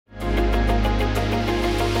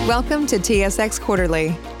Welcome to TSX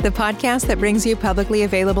Quarterly, the podcast that brings you publicly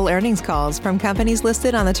available earnings calls from companies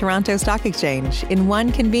listed on the Toronto Stock Exchange in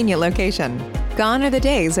one convenient location. Gone are the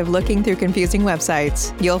days of looking through confusing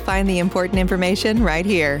websites. You'll find the important information right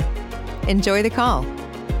here. Enjoy the call.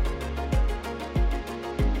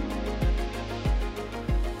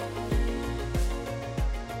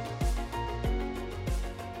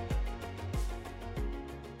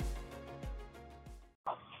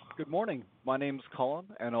 Good morning. My name is Colin,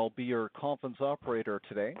 and I'll be your conference operator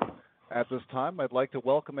today. At this time, I'd like to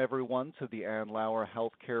welcome everyone to the Andlauer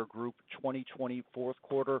Healthcare Group 2020 fourth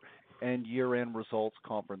quarter and year-end results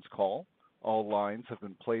conference call. All lines have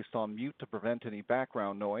been placed on mute to prevent any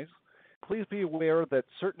background noise. Please be aware that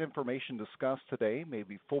certain information discussed today may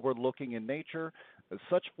be forward-looking in nature, as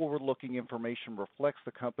such forward-looking information reflects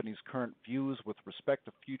the company's current views with respect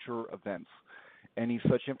to future events. Any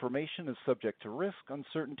such information is subject to risk,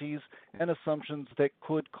 uncertainties, and assumptions that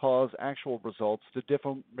could cause actual results to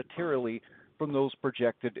differ materially from those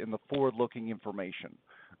projected in the forward-looking information.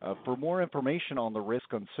 For more information on the risk,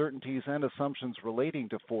 uncertainties, and assumptions relating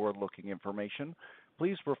to forward-looking information,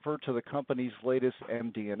 please refer to the company's latest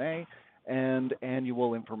MD&A and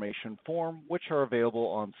annual information form, which are available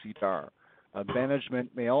on SEDAR. Management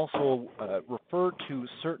may also refer to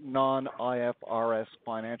certain non-IFRS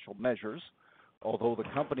financial measures. Although the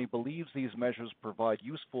company believes these measures provide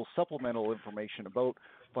useful supplemental information about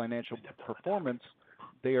financial performance,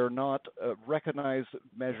 they are not recognized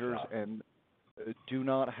measures and do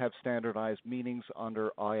not have standardized meanings under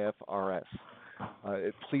IFRS.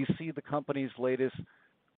 Please see the company's latest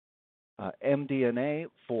MD&A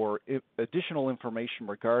for additional information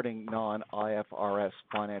regarding non-IFRS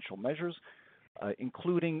financial measures,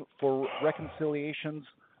 including for reconciliations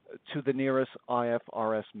to the nearest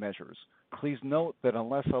IFRS measures. Please note that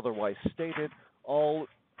unless otherwise stated, all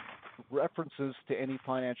references to any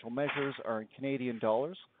financial measures are in Canadian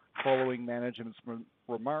dollars. Following management's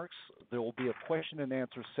remarks, there will be a question and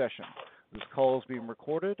answer session. This call is being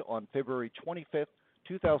recorded on February 25th,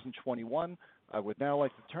 2021. I would now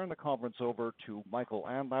like to turn the conference over to Michael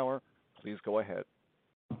Andlauer. Please go ahead.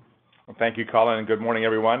 Well, thank you, Colin, and good morning,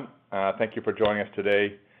 everyone. Thank you for joining us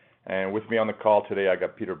today. And with me on the call today, I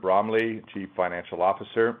got Peter Bromley, Chief Financial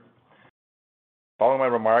Officer. Following my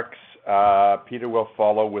remarks, Peter will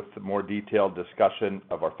follow with a more detailed discussion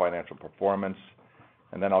of our financial performance,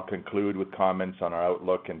 and then I'll conclude with comments on our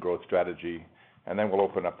outlook and growth strategy, and then we'll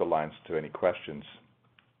open up the lines to any questions.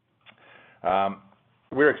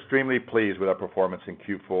 We're extremely pleased with our performance in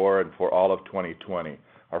Q4 and for all of 2020,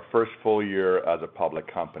 our first full year as a public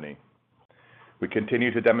company. We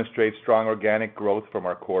continue to demonstrate strong organic growth from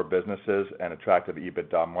our core businesses and attractive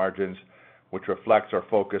EBITDA margins, which reflects our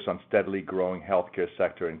focus on steadily growing healthcare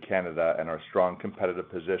sector in Canada and our strong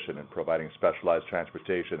competitive position in providing specialized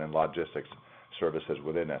transportation and logistics services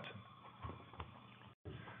within it.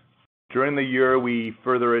 During the year, we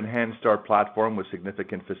further enhanced our platform with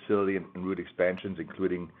significant facility and route expansions,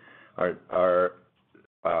 including our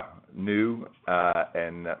new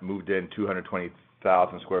and moved in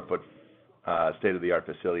 220,000 square foot state-of-the-art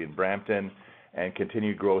facility in Brampton, and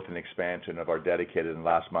continued growth and expansion of our dedicated and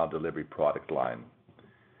last mile delivery product line.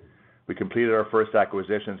 We completed our first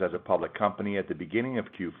acquisitions as a public company at the beginning of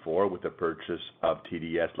Q4 with the purchase of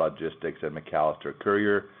TDS Logistics and McAllister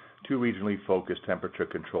Courier, two regionally focused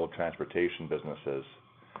temperature-controlled transportation businesses.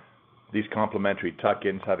 These complementary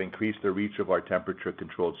tuck-ins have increased the reach of our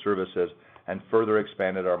temperature-controlled services and further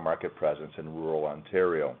expanded our market presence in rural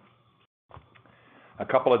Ontario. A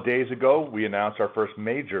couple of days ago, we announced our first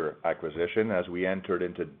major acquisition as we entered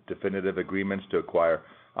into definitive agreements to acquire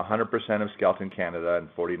 100% of Skelton Canada and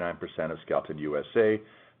 49% of Skelton USA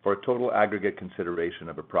for a total aggregate consideration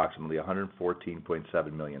of approximately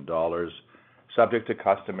 $114.7 million, subject to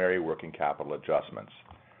customary working capital adjustments.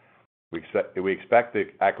 We expect the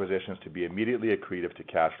acquisitions to be immediately accretive to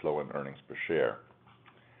cash flow and earnings per share.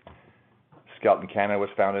 Skelton Canada was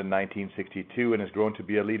founded in 1962 and has grown to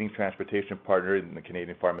be a leading transportation partner in the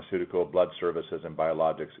Canadian pharmaceutical, blood services, and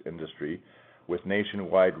biologics industry, with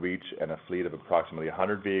nationwide reach and a fleet of approximately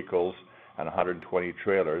 100 vehicles and 120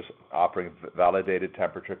 trailers, offering validated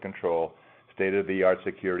temperature control, state-of-the-art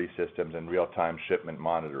security systems, and real-time shipment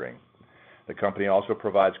monitoring. The company also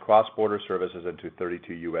provides cross-border services into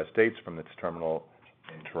 32 U.S. states from its terminal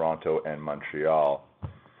in Toronto and Montreal.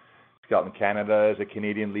 Skelton Canada is a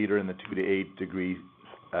Canadian leader in the 2 to 8 degree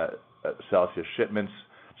Celsius shipments,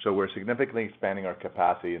 so we're significantly expanding our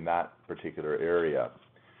capacity in that particular area.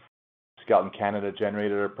 Skelton Canada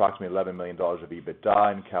generated approximately $11 million of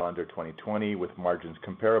EBITDA in calendar 2020, with margins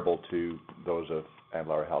comparable to those of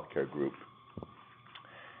Andlauer Healthcare Group.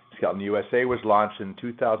 Skelton USA was launched in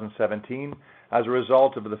 2017 as a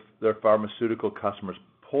result of their pharmaceutical customers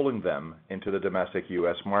pulling them into the domestic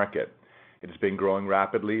U.S. market. It has been growing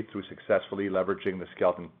rapidly through successfully leveraging the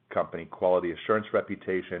Skelton Company quality assurance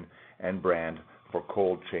reputation and brand for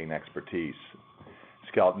cold chain expertise.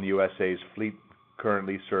 Skelton USA's fleet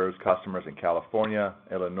currently serves customers in California,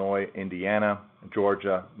 Illinois, Indiana,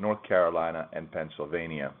 Georgia, North Carolina, and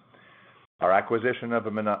Pennsylvania. Our acquisition of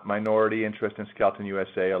a minority interest in Skelton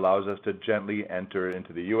USA allows us to gently enter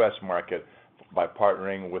into the U.S. market by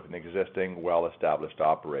partnering with an existing, well-established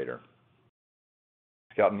operator.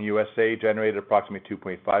 Skelton USA generated approximately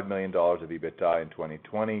 $2.5 million of EBITDA in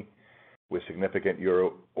 2020, with significant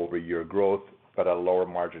year-over-year growth, but at a lower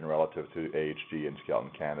margin relative to AHG and Skelton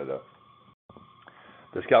Canada.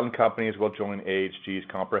 The Skelton companies will join AHG's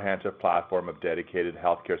comprehensive platform of dedicated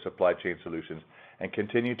healthcare supply chain solutions and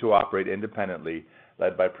continue to operate independently,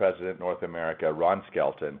 led by President North America Ron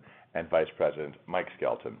Skelton and Vice President Mike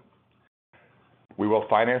Skelton. We will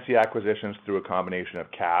finance the acquisitions through a combination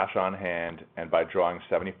of cash on hand and by drawing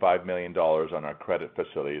 $75 million on our credit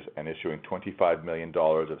facilities and issuing $25 million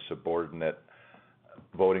of subordinate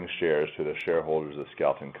voting shares to the shareholders of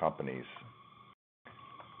Skelton companies.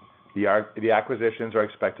 The acquisitions are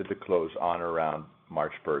expected to close on or around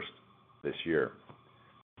March 1st this year.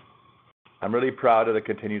 I'm really proud of the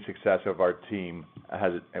continued success of our team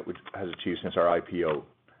has achieved since our IPO,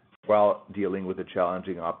 while dealing with a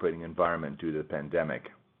challenging operating environment due to the pandemic.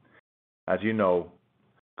 As you know,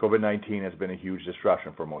 COVID-19 has been a huge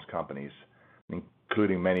disruption for most companies,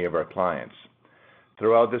 including many of our clients.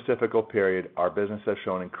 Throughout this difficult period, our business has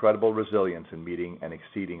shown incredible resilience in meeting and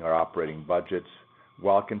exceeding our operating budgets,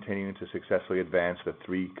 while continuing to successfully advance the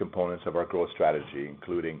three components of our growth strategy,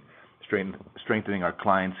 including strengthening our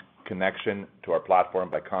clients' connection to our platform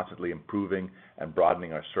by constantly improving and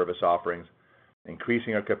broadening our service offerings,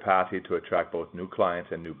 increasing our capacity to attract both new clients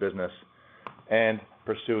and new business, and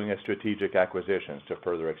pursuing strategic acquisitions to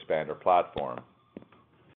further expand our platform.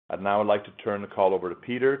 I'd now like to turn the call over to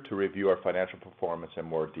Peter to review our financial performance in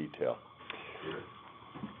more detail. Peter.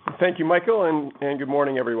 Thank you, Michael, and good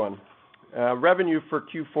morning, everyone. Revenue for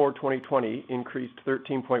Q4 2020 increased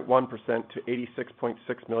 13.1% to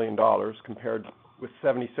 $86.6 million, compared with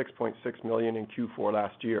 $76.6 million in Q4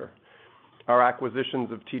 last year. Our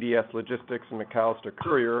acquisitions of TDS Logistics and McAllister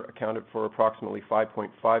Courier accounted for approximately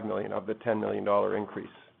 $5.5 million of the $10 million increase.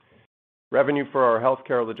 Revenue for our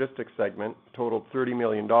healthcare logistics segment totaled $30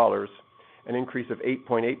 million, an increase of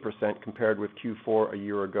 8.8% compared with Q4 a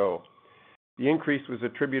year ago. The increase was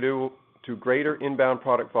attributable to greater inbound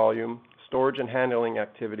product volume, storage and handling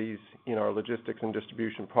activities in our logistics and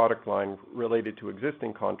distribution product line related to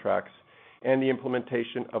existing contracts, and the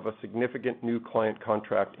implementation of a significant new client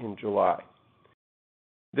contract in July.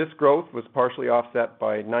 This growth was partially offset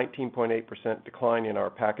by a 19.8% decline in our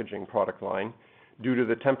packaging product line due to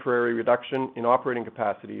the temporary reduction in operating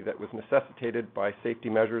capacity that was necessitated by safety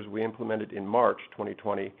measures we implemented in March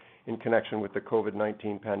 2020 in connection with the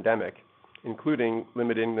COVID-19 pandemic, including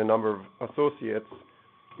limiting the number of associates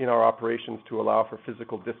in our operations to allow for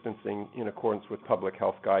physical distancing in accordance with public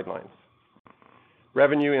health guidelines.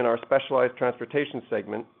 Revenue in our specialized transportation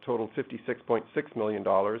segment totaled $56.6 million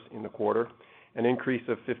in the quarter, an increase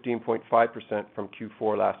of 15.5% from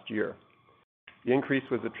Q4 last year. The increase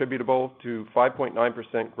was attributable to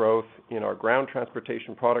 5.9% growth in our ground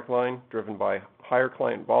transportation product line, driven by higher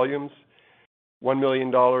client volumes, $1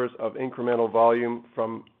 million of incremental volume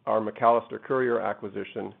from our McAllister Courier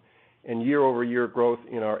acquisition, and year-over-year growth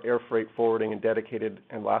in our air freight forwarding and dedicated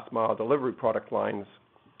and last mile delivery product lines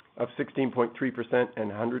of 16.3%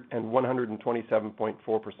 and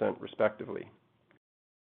 127.4% respectively.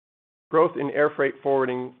 Growth in air freight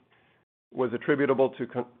forwarding was attributable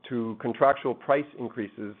to contractual price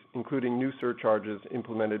increases, including new surcharges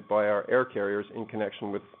implemented by our air carriers in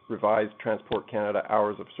connection with revised Transport Canada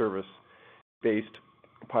hours of service-based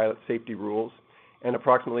pilot safety rules, and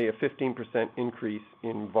approximately a 15% increase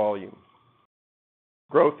in volume.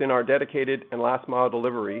 Growth in our dedicated and last mile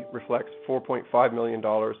delivery reflects $4.5 million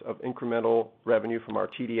of incremental revenue from our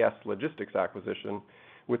TDS Logistics acquisition,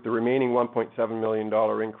 with the remaining $1.7 million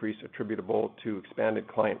increase attributable to expanded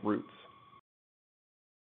client routes.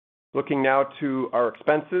 Looking now to our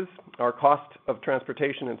expenses, our cost of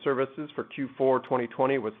transportation and services for Q4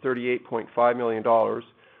 2020 was $38.5 million, or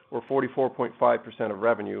 44.5% of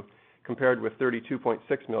revenue, compared with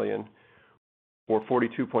 $32.6 million, or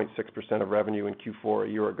 42.6% of revenue in Q4 a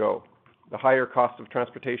year ago. The higher cost of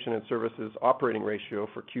transportation and services operating ratio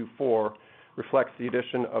for Q4 reflects the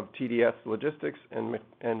addition of TDS Logistics and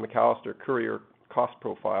McAllister Courier cost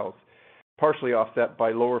profiles, partially offset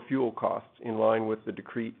by lower fuel costs in line with the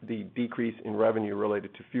decrease in revenue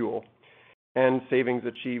related to fuel, and savings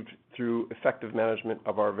achieved through effective management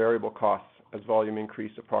of our variable costs as volume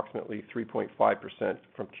increased approximately 3.5%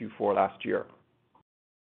 from Q4 last year.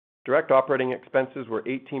 Direct operating expenses were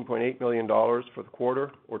 $18.8 million for the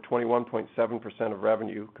quarter, or 21.7% of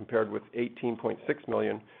revenue, compared with $18.6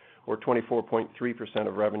 million, or 24.3%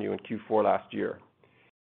 of revenue in Q4 last year.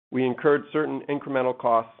 We incurred certain incremental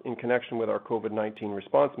costs in connection with our COVID-19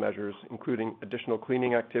 response measures, including additional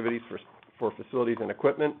cleaning activities for facilities and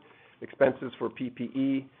equipment, expenses for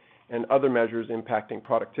PPE, and other measures impacting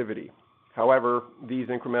productivity. However, these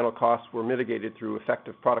incremental costs were mitigated through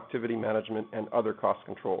effective productivity management and other cost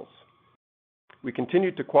controls. We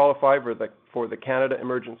continued to qualify for the Canada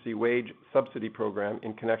Emergency Wage Subsidy Program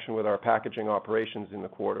in connection with our packaging operations in the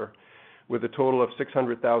quarter, with a total of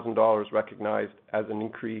 $600,000 recognized as an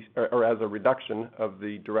increase or as a reduction of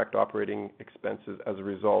the direct operating expenses as a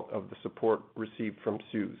result of the support received from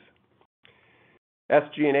CEWS.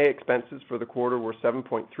 SG&A expenses for the quarter were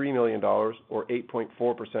 $7.3 million, or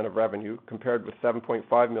 8.4% of revenue, compared with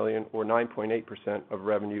 $7.5 million, or 9.8% of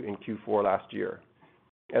revenue in Q4 last year.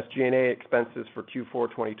 SG&A expenses for Q4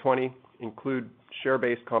 2020 include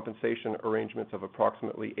share-based compensation arrangements of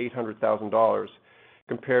approximately $800,000,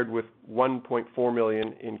 compared with $1.4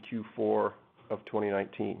 million in Q4 of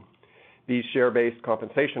 2019. These share-based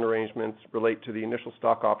compensation arrangements relate to the initial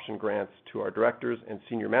stock option grants to our directors and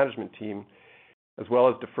senior management team, as well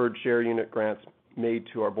as deferred share unit grants made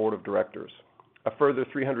to our board of directors. A further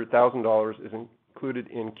 $300,000 is included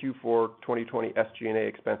in Q4 2020 SG&A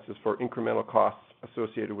expenses for incremental costs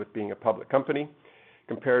associated with being a public company,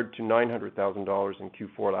 compared to $900,000 in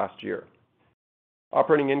Q4 last year.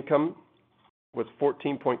 Operating income was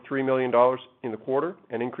 $14.3 million in the quarter,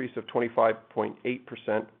 an increase of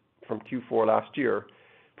 25.8% from Q4 last year,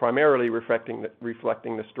 primarily reflecting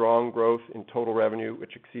the strong growth in total revenue,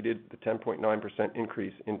 which exceeded the 10.9%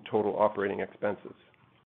 increase in total operating expenses.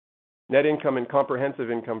 Net income and comprehensive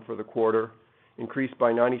income for the quarter increased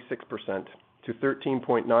by 96% to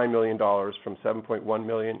 $13.9 million from $7.1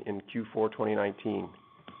 million in Q4 2019.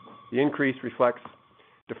 The increase reflects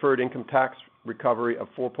deferred income tax recovery of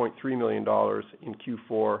 $4.3 million in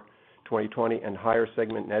Q4 2020 and higher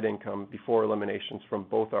segment net income before eliminations from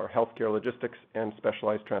both our healthcare logistics and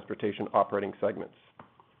specialized transportation operating segments.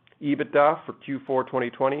 EBITDA for Q4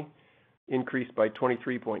 2020 increased by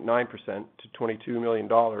 23.9% to $22 million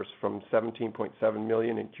from $17.7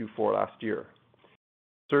 million in Q4 last year.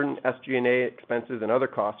 Certain SG&A expenses and other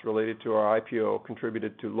costs related to our IPO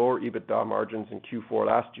contributed to lower EBITDA margins in Q4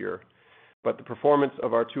 last year, but the performance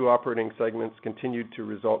of our two operating segments continued to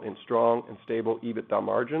result in strong and stable EBITDA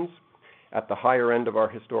margins at the higher end of our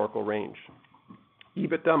historical range.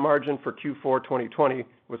 EBITDA margin for Q4 2020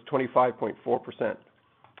 was 25.4%,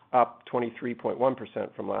 up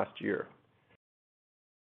 23.1% from last year,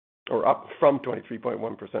 or up from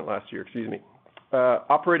 23.1% last year, excuse me.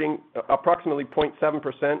 Operating approximately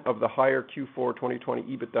 0.7% of the higher Q4 2020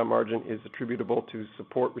 EBITDA margin is attributable to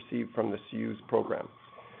support received from the CEWS program.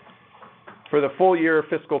 For the full year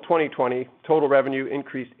fiscal 2020, total revenue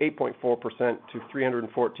increased 8.4% to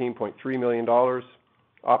 $314.3 million.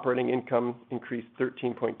 Operating income increased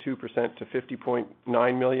 13.2% to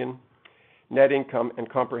 $50.9 million. Net income and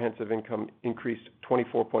comprehensive income increased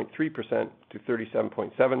 24.3% to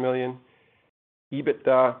 $37.7 million.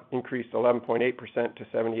 EBITDA increased 11.8% to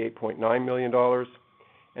 $78.9 million,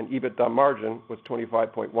 and EBITDA margin was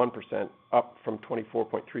 25.1%, up from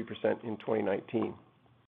 24.3% in 2019.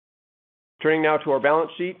 Turning now to our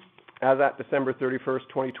balance sheet, as at December 31st,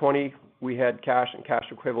 2020, we had cash and cash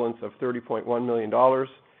equivalents of $30.1 million,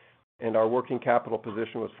 and our working capital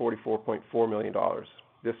position was $44.4 million.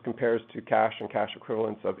 This compares to cash and cash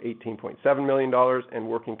equivalents of $18.7 million and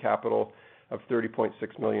working capital of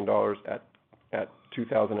 $30.6 million at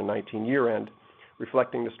 2019 year-end,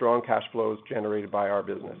 reflecting the strong cash flows generated by our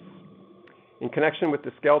business. In connection with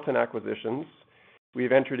the Skelton acquisitions, we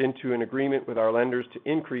have entered into an agreement with our lenders to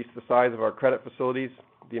increase the size of our credit facilities.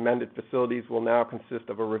 The amended facilities will now consist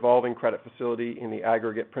of a revolving credit facility in the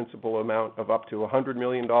aggregate principal amount of up to $100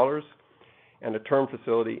 million and a term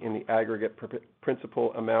facility in the aggregate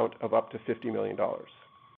principal amount of up to $50 million.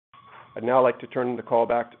 I'd now like to turn the call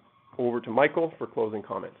back over to Michael for closing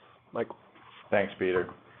comments. Michael. Thanks, Peter.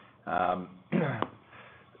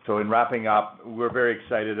 So in wrapping up, we're very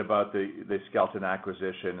excited about the Skelton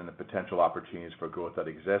acquisition and the potential opportunities for growth that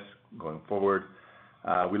exists going forward.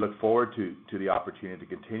 We look forward to the opportunity to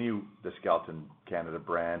continue the Skelton Canada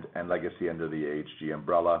brand and legacy under the AHG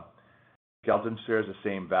umbrella. Skelton shares the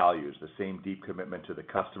same values, the same deep commitment to the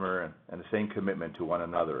customer, and the same commitment to one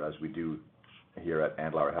another as we do here at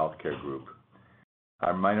Andlauer Healthcare Group.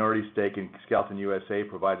 Our minority stake in Skelton USA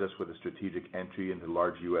provides us with a strategic entry into the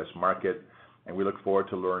large U.S. market, and we look forward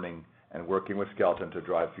to learning and working with Skelton to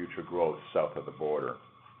drive future growth south of the border.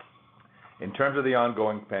 In terms of the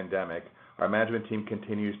ongoing pandemic, our management team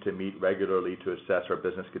continues to meet regularly to assess our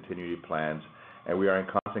business continuity plans, and we are in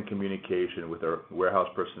constant communication with our warehouse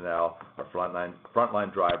personnel, our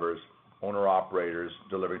frontline drivers, owner-operators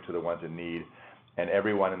delivering to the ones in need, and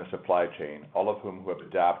everyone in the supply chain, all of whom have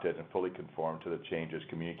adapted and fully conformed to the changes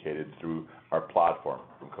communicated through our platform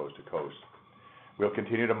from coast to coast. We'll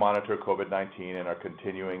continue to monitor COVID-19 and are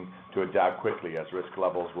continuing to adapt quickly as risk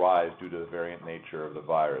levels rise due to the variant nature of the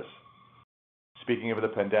virus. Speaking of the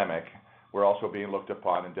pandemic, we're also being looked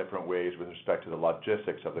upon in different ways with respect to the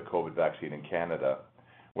logistics of the COVID vaccine in Canada,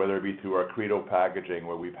 whether it be through our Credo packaging,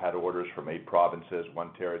 where we've had orders from 8 provinces,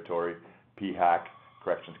 1 territory, PHAC,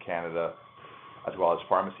 Corrections Canada, as well as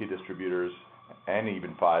pharmacy distributors and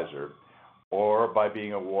even Pfizer, or by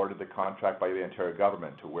being awarded the contract by the Ontario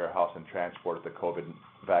government to warehouse and transport the COVID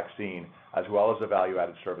vaccine, as well as the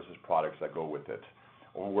value-added services products that go with it.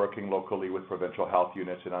 We're working locally with provincial health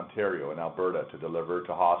units in Ontario and Alberta to deliver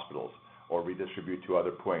to hospitals or redistribute to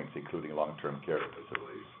other points, including long-term care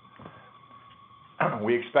facilities.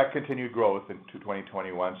 We expect continued growth into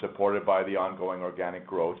 2021, supported by the ongoing organic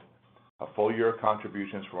growth, a full year of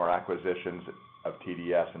contributions from our acquisitions of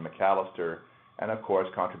TDS and McAllister, and of course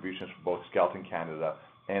contributions from both Skelton Canada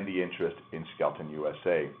and the interest in Skelton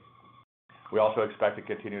USA. We also expect to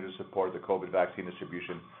continue to support the COVID vaccine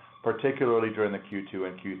distribution, particularly during the Q2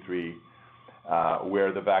 and Q3,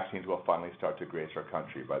 where the vaccines will finally start to grace our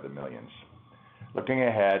country by the millions. Looking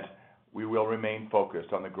ahead, we will remain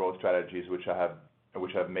focused on the growth strategies which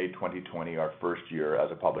have made 2020 our first year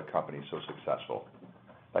as a public company so successful.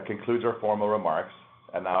 That concludes our formal remarks,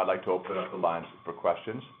 and now I'd like to open up the lines for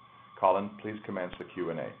questions. Colin, please commence the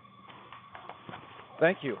Q&A.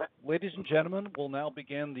 Thank you. Ladies and gentlemen, we'll now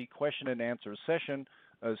begin the question and answer session.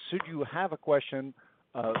 Should you have a question,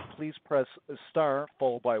 please press star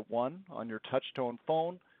followed by 1 on your touch-tone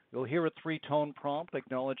phone. You'll hear a 3-tone prompt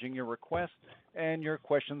acknowledging your request, and your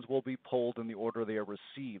questions will be polled in the order they are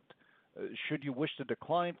received. Should you wish to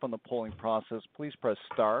decline from the polling process, please press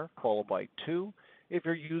star followed by 2. If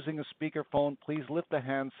you're using a speakerphone, please lift the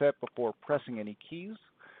handset before pressing any keys.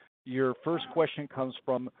 Your first question comes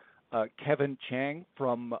from Kevin Chiang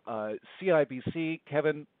from CIBC.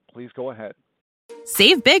 Kevin, please go ahead.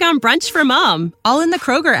 Save big on brunch for mom, all in the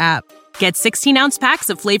Kroger app. Get 16-ounce packs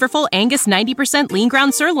of flavorful Angus 90% lean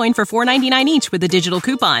ground sirloin for $4.99 each with a digital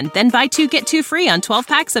coupon. Then buy 2, get 2 free on 12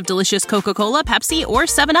 packs of delicious Coca-Cola, Pepsi, or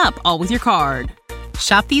 7-Up, all with your card.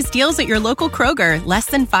 Shop these deals at your local Kroger, less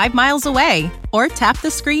than 5 miles away. Or tap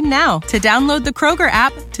the screen now to download the Kroger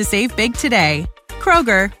app to save big today.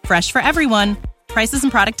 Kroger, fresh for everyone. Prices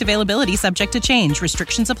and product availability subject to change.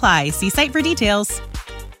 Restrictions apply. See site for details.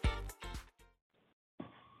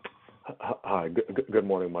 Hi, good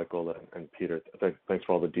morning, Michael and Peter. Thanks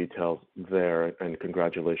for all the details there, and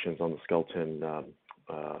congratulations on the Skelton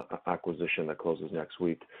acquisition that closes next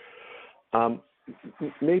week.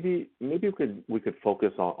 Maybe we could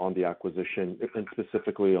focus on the acquisition and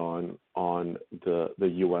specifically on the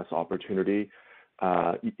U.S. opportunity.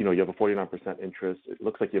 You have a 49% interest. It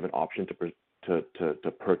looks like you have an option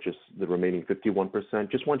to purchase the remaining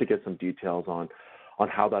 51%. Just wanted to get some details on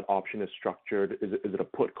how that option is structured. Is it a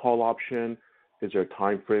put call option? Is there a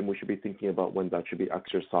time frame we should be thinking about when that should be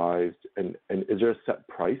exercised? And is there a set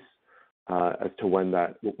price as to when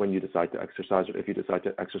you decide to exercise it? If you decide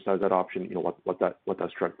to exercise that option, what that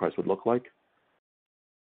strike price would look like?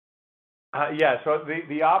 Yeah, so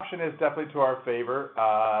the option is definitely to our favor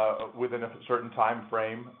within a certain time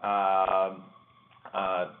frame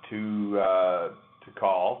to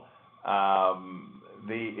call.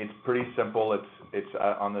 It's pretty simple. It's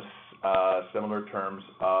on the similar terms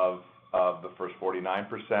of the first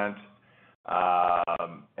 49%,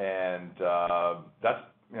 and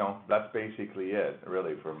that's basically it,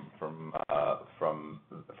 really, from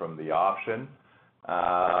the option.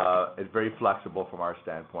 It's very flexible from our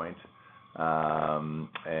standpoint,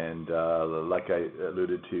 and like I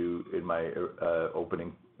alluded to in my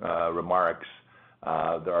opening remarks,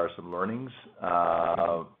 there are some learnings,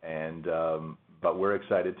 but we're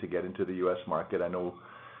excited to get into the U.S. market. I know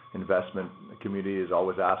investment community has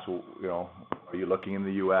always asked, are you looking in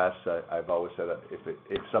the U.S.? I've always said that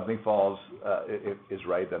if something falls is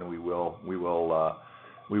right, then we will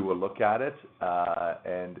look at it.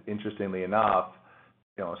 And interestingly enough,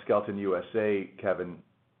 Skelton USA, Kevin,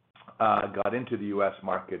 got into the U.S.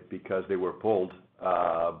 market because they were pulled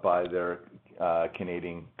by their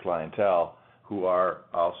Canadian clientele, who are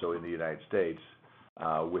also in the United States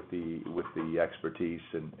with the expertise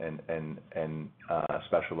and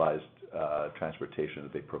specialized transportation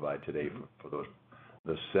that they provide today for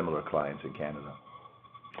those similar clients in Canada.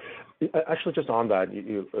 Actually, just on that,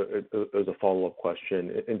 as a follow-up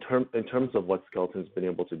question, in terms of what Skelton's been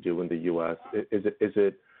able to do in the U.S., is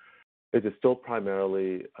it still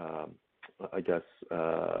primarily,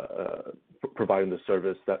 providing the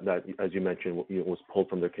service that, as you mentioned, was pulled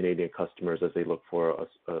from their Canadian customers as they look for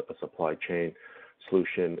a supply chain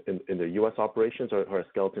solution in their U.S. operations, or has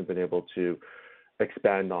Skelton been able to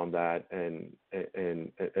expand on that and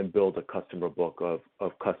build a customer book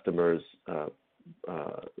of customers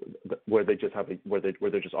where they're just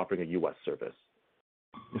offering a U.S. service?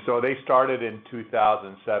 So they started in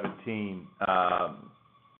 2017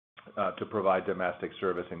 to provide domestic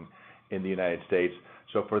service in the United States.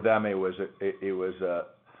 So for them, it was a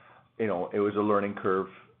learning curve.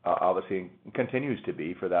 Obviously, continues to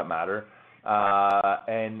be for that matter.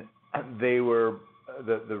 And they were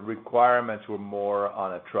the requirements were more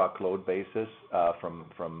on a truckload basis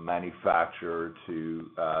from manufacturer to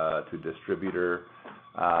distributor.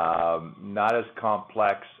 Not as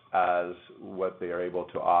complex as what they are able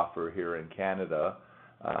to offer here in Canada,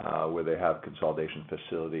 where they have consolidation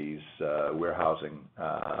facilities, warehousing,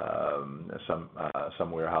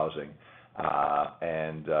 some warehousing,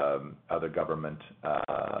 and other government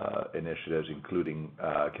initiatives, including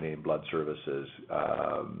Canadian Blood Services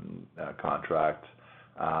contract.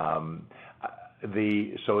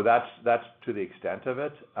 So that's to the extent of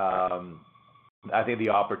it. I think the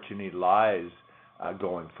opportunity lies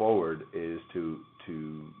going forward is to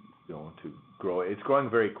grow. It's growing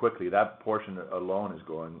very quickly. That portion alone is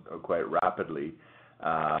growing quite rapidly.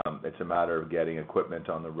 It's a matter of getting equipment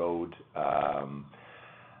on the road,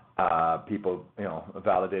 people,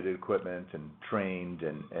 validated equipment and trained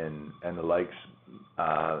and the likes.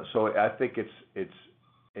 So I think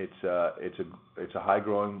it's a high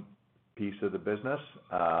growing piece of the business,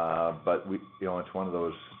 but it's one of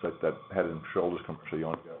those that head and shoulders commercial. You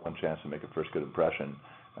only got one chance to make a first good impression.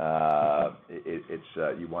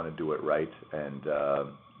 You want to do it right, and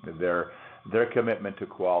their commitment to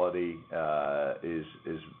quality is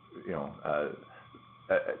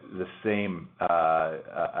the same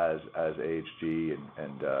as AHG,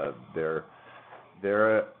 and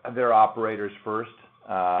they're operators first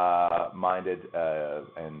minded,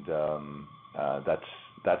 and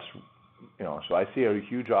that's so I see a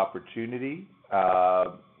huge opportunity,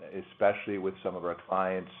 especially with some of our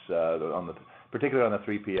clients particularly on the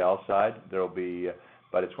 3PL side. There'll be,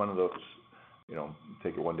 but it's one of those,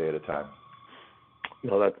 take it one day at a time.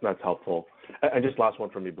 No, that's helpful. And just last one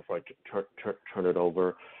from me before I turn it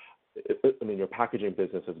over. I mean, your packaging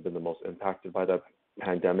business has been the most impacted by the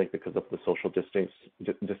pandemic because of the social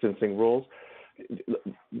distancing rules.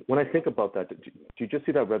 When I think about that, do you just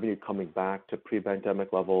see that revenue coming back to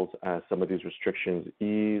pre-pandemic levels as some of these restrictions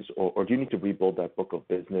ease, or do you need to rebuild that book of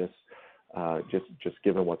business, just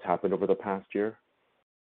given what's happened over the past year?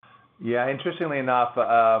 Yeah, interestingly enough,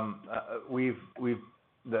 our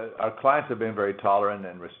clients have been very tolerant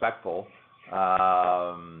and respectful.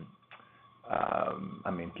 I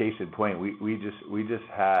mean, case in point, we just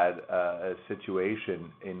had a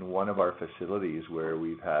situation in one of our facilities where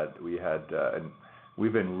we had and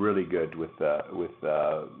we've been really good with the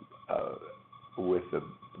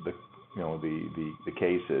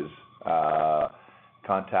cases,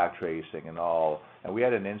 contact tracing and all. And we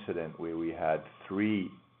had an incident where we had 3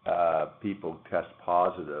 people test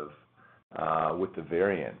positive with the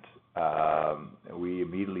variant. We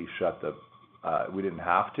immediately shut we didn't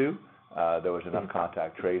have to. There was enough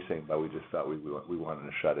contact tracing, but we just felt we wanted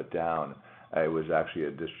to shut it down. It was actually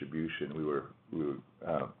a distribution.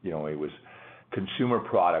 It was consumer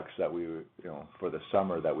products that we were, for the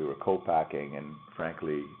summer that we were co-packing, and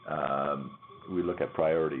frankly, we look at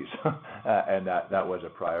priorities, and that was a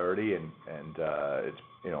priority, and it's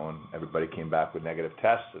and everybody came back with negative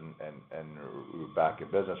tests, and we were back in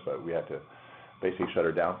business, but we had to basically shut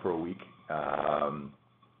her down for a week.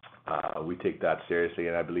 We take that seriously,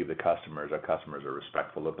 and I believe our customers are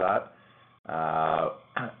respectful of that.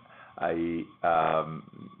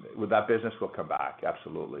 With that business will come back,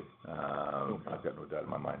 absolutely. I've got no doubt in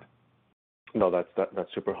my mind. No,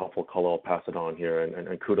 that's super helpful, color. I'll pass it on here,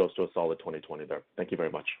 and kudos to a solid 2020 there. Thank you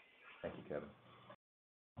very much. Thank you, Kevin.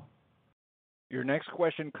 Your next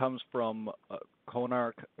question comes from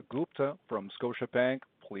Konark Gupta from Scotiabank.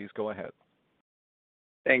 Please go ahead.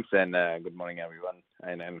 Thanks, and good morning, everyone,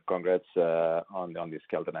 and congrats on the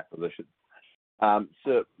Skelton acquisition.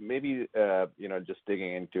 So maybe just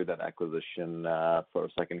digging into that acquisition for a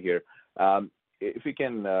second here. if you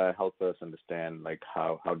can help us understand, like,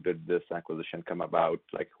 how did this acquisition come about?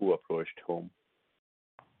 Like, who approached whom?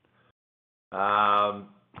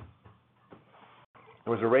 It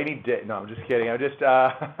was a rainy day. No, I'm just kidding.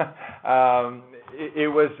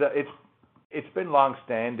 It's been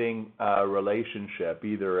long-standing relationship,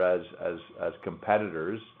 either as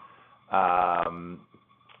competitors, but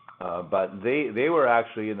they were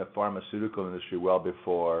actually in the pharmaceutical industry well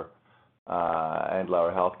before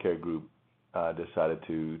Andlauer Healthcare Group decided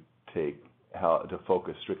to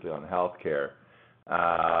focus strictly on healthcare,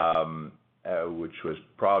 which was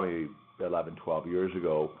probably 11, 12 years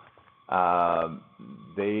ago.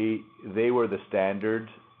 They were the standard,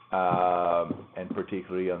 and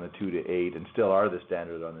particularly on the 2 to 8, and still are the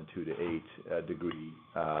standard on the 2 to 8 degree.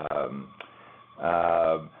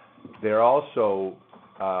 They're also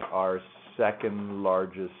our second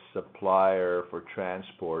largest supplier for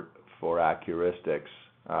transport for Accuristix.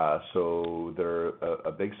 So they're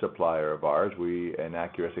a big supplier of ours. And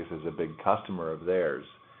Accuristix is a big customer of theirs.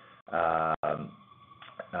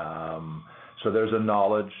 So there's a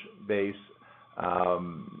knowledge base.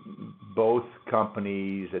 Both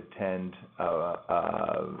companies attend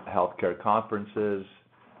healthcare conferences,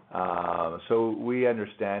 so we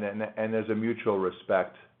understand, and there's a mutual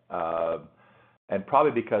respect, and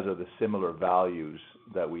probably because of the similar values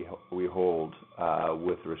that we hold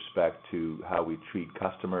with respect to how we treat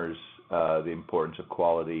customers, the importance of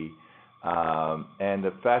quality, and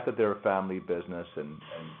the fact that they're a family business, and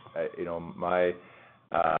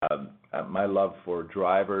my love for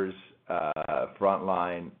drivers,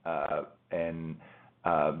 frontline, and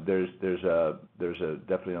there's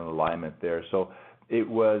definitely an alignment there. So it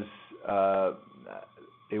was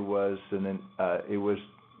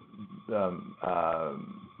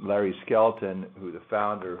Larry Skelton, who the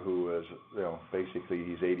founder, who was basically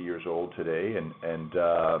he's 80 years old today, and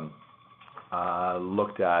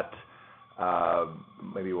looked at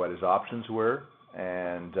maybe what his options were,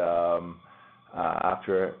 and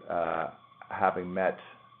after having met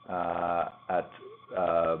at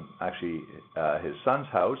actually his son's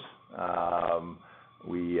house,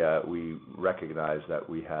 we recognized that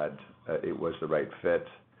we had it was the right fit,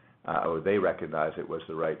 or they recognized it was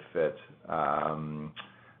the right fit.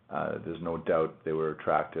 There's no doubt they were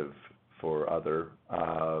attractive for other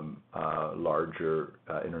larger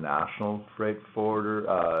international freight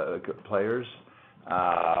forwarder players.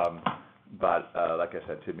 But like I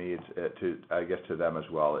said, to me, I guess to them as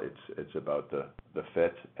well, it's about the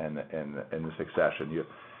fit and the succession.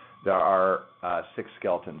 There are 6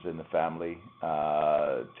 Skeltons in the family,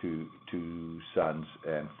 2 sons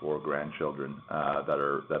and 4 grandchildren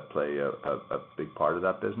that play a big part of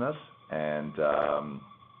that business, and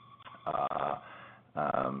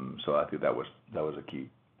so I think that was a key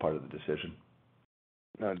part of the decision.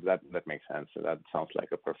 No, that makes sense. So that sounds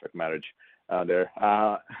like a perfect marriage there.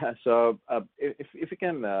 So if you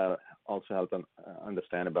can also help them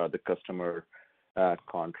understand about the customer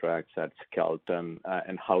contracts at Skelton,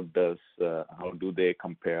 and how do they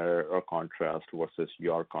compare or contrast versus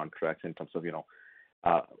your contracts in terms of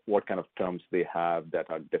what kind of terms they have that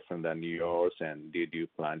are different than yours, and did you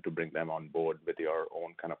plan to bring them on board with your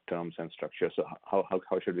own kind of terms and structure? So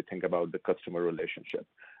how should we think about the customer relationship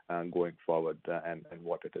going forward, and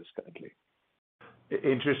what it is currently?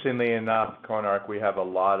 Interestingly enough, Konark, we have a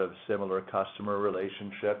lot of similar customer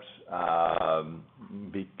relationships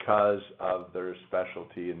because of their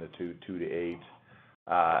specialty in the 2 to 8,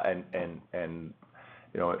 and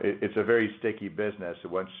it's a very sticky business.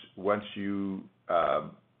 Once you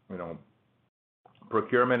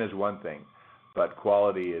procurement is one thing, but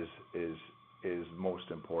quality is most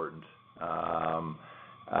important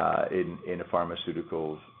in a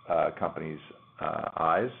pharmaceutical company's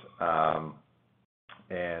eyes.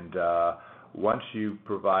 And once you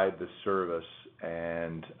provide the service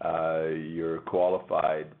and you're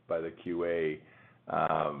qualified by the QA,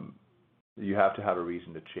 you have to have a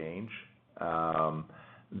reason to change.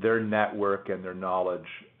 Their network and their knowledge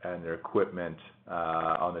and their equipment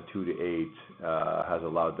on the 2 to 8 has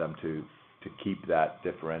allowed them to keep that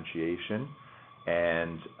differentiation.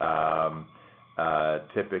 And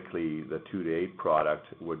typically, the 2 to 8 product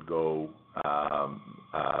would go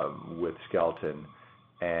with Skelton,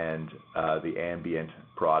 and the ambient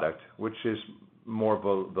product, which is more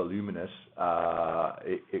voluminous,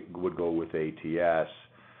 it would go with ATS.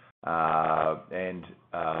 And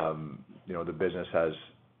the business has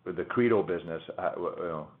the Credo business,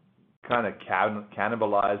 kind of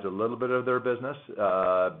cannibalized a little bit of their business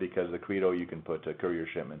because the Credo, you can put a courier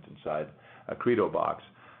shipment inside a Credo box.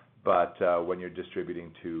 But when you're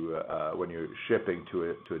distributing when you're shipping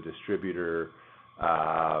to a distributor,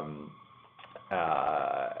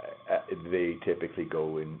 they typically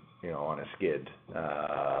go in, on a skid.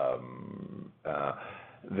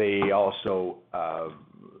 They also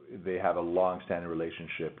they have a long-standing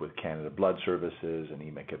relationship with Canada Blood Services and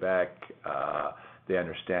EMA Quebec. They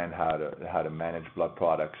understand how to manage blood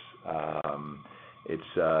products. It's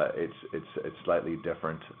slightly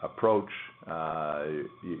different approach.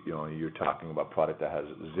 You're talking about product that has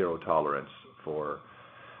zero tolerance for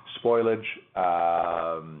spoilage,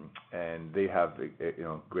 and they have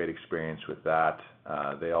great experience with that.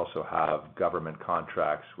 They also have government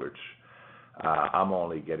contracts, which I'm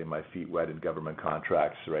only getting my feet wet in government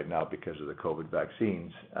contracts right now because of the COVID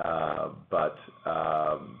vaccines, but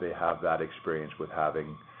they have that experience with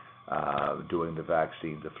having doing the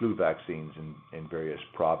vaccines, the flu vaccines in various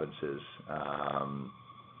provinces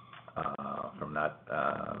from that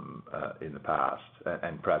in the past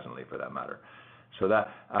and presently, for that matter. So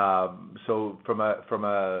that so from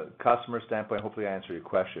a customer standpoint, hopefully I answer your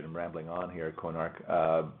question. I'm rambling on here at Konark.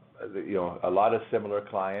 A lot of similar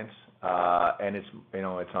clients, and it's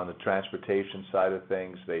on the transportation side of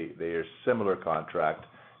things. They are similar contract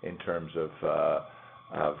in terms of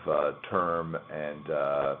term and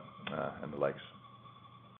the likes.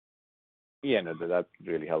 Yeah, no, that's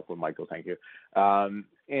really helpful, Michael. Thank you.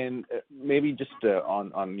 And maybe just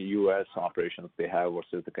on U.S. operations they have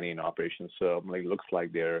versus the Canadian operations. So it looks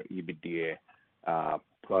like their EBITDA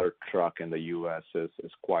per truck in the U.S.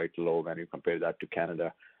 is quite low when you compare that to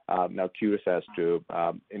Canada. Now, curious as to,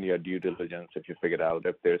 in your due diligence, if you figured out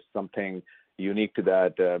if there's something unique to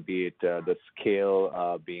that, be it the scale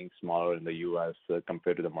being smaller in the U.S.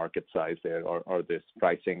 Compared to the market size there, or this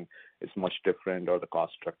pricing is much different, or the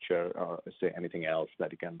cost structure, or say anything else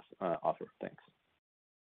that you can offer. Thanks.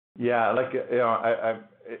 Yeah,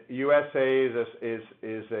 USA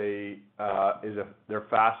is their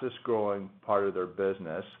fastest growing part of their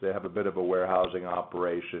business. They have a bit of a warehousing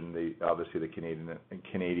operation. Obviously the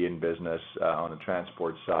Canadian business on the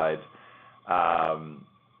transport side.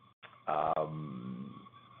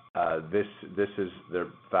 This is their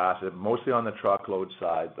fastest, mostly on the truckload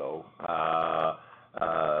side though.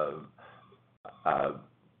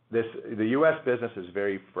 The U.S. business is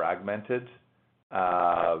very fragmented.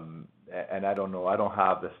 And I don't know, I don't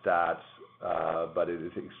have the stats, but it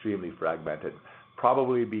is extremely fragmented.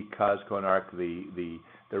 Probably because, Konark, the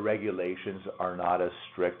regulations are not as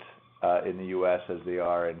strict in the U.S. as they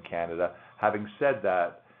are in Canada. Having said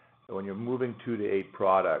that, when you're moving 2 to 8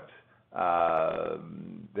 product,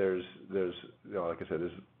 there's like I said,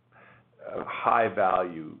 there's a high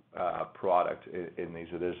value product in these.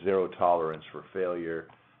 So there's zero tolerance for failure.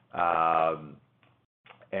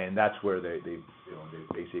 And that's where they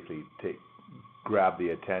basically grab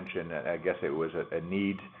the attention. I guess it was a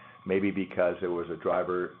need, maybe because there was a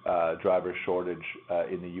driver shortage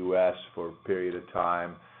in the U.S. for a period of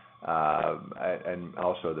time, and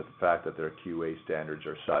also the fact that their QA standards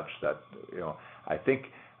are such that I think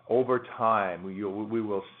over time we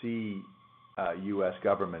will see U.S.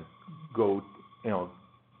 government go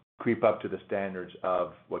creep up to the standards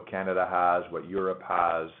of what Canada has, what Europe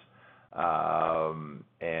has.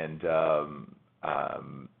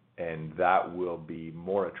 And that will be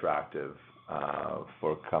more attractive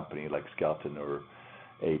for a company like Skelton or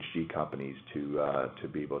HG companies to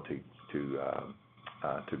be able to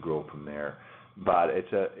grow from there. But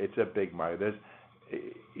it's a big market.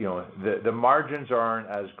 The margins aren't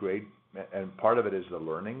as great, and part of it is the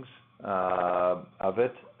learnings of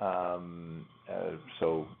it.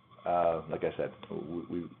 So like I said,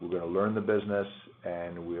 we're going to learn the business,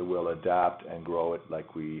 and we will adapt and grow it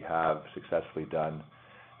like we have successfully done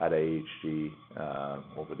at AHG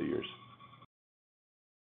over the years.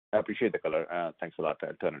 I appreciate the color. Thanks a lot.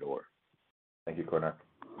 I'll turn it over. Thank you, Konark.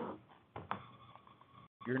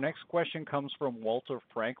 Your next question comes from Walter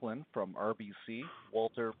Franklin from RBC.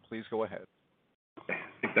 Walter, please go ahead. I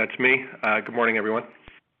think that's me. Good morning, everyone.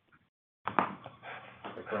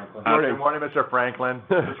 Good morning, Mr. Franklin.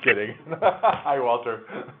 Just kidding. Hi, Walter.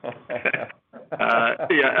 A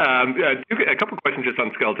couple of questions just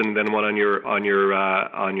on Skelton, and then one on your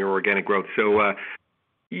organic growth. So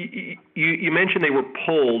you mentioned they were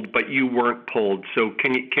pulled, but you weren't pulled. So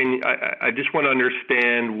can you? I just want to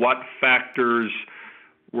understand what factors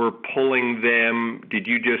were pulling them.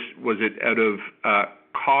 Was it out of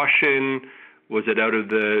caution? Was it out of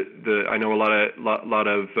the? I know a lot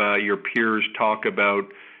of your peers talk about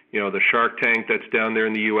the Shark Tank that's down there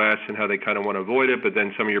in the U.S. and how they kind of want to avoid it, but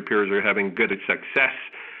then some of your peers are having good success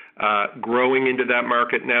growing into that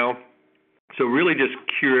market now. So really just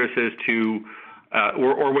curious as to,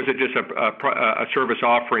 or was it just a service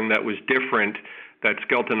offering that was different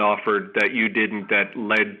Skelton offered that you didn't, that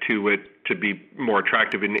led to it to be more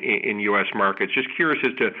attractive in U.S. markets. Just curious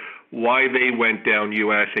as to why they went down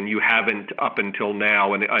U.S. and you haven't up until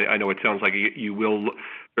now. And I know it sounds like you will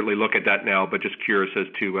certainly look at that now, but just curious as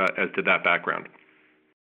to that background.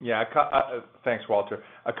 Yeah, thanks, Walter.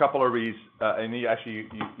 A couple of reasons, and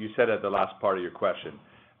you said at the last part of your question.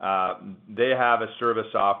 They have a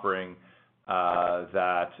service offering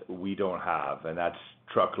that we don't have, and that's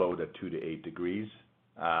truckload at 2 to 8 degrees.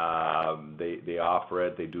 They offer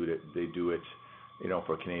it. They do it,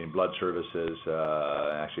 for Canadian Blood Services.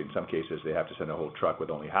 Actually, in some cases, they have to send a whole truck with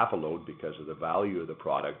only half a load because of the value of the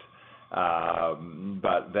product.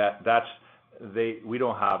 But we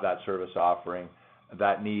don't have that service offering.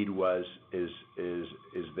 That need is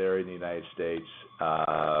there in the United States,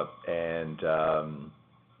 and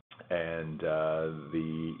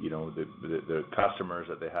the customers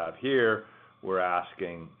that they have here were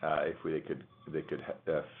asking if they could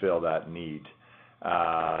fill that need.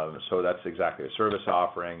 So that's exactly it. Service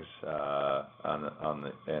offerings on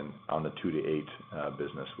the 2 to 8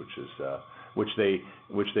 business, which they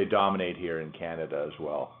dominate here in Canada as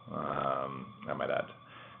well. I might add.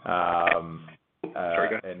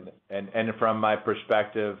 And from my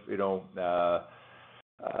perspective,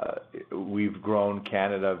 we've grown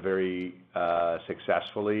Canada very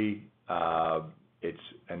successfully. It's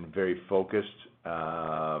very focused,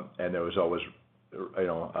 and there was always,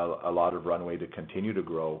 a lot of runway to continue to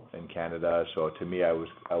grow in Canada. So to me, I was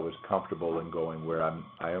comfortable in going where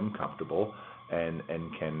I am comfortable, and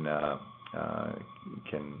can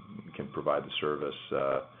provide the service.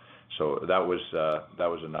 So that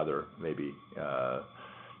was another maybe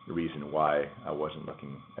reason why I wasn't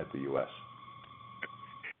looking at the U.S.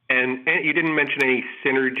 And you didn't mention any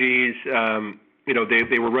synergies.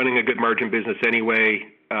 They were running a good margin business anyway.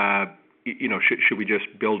 Should we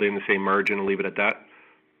just build in the same margin and leave it at that?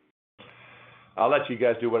 I'll let you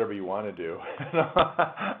guys do whatever you want to do.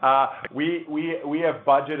 We have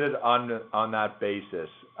budgeted on that basis.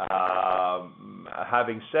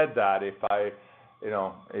 Having said that,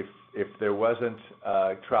 if there wasn't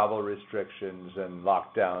travel restrictions and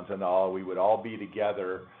lockdowns and all, we would all be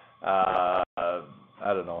together.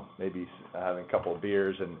 I don't know, maybe having a couple of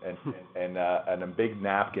beers and a big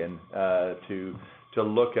napkin to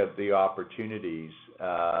look at the opportunities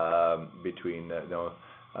between the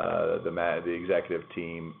executive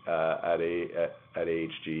team at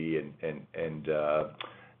AHG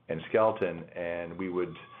and Skelton, and we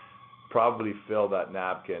would probably fill that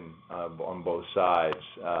napkin on both sides.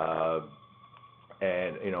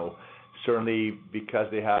 And certainly because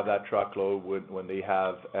they have that truckload,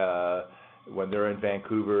 when they're in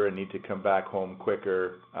Vancouver and need to come back home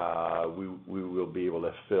quicker, we will be able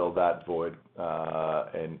to fill that void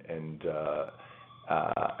and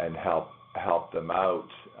help them out.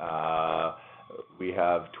 We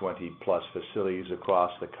have 20 plus facilities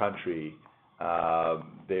across the country.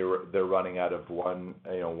 They're running out of one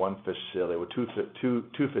facility, or two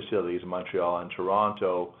facilities in Montreal and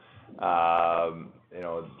Toronto.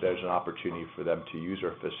 There's an opportunity for them to use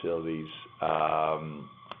our facilities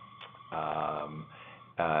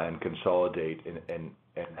and consolidate and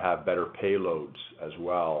have better payloads as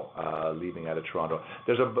well, leaving out of Toronto.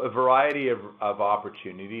 There's a variety of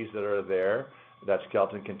opportunities that are there that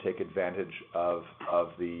Skelton can take advantage of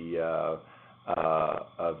the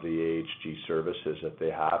AHG services that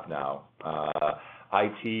they have now.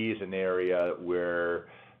 IT is an area where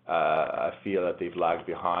I feel that they've lagged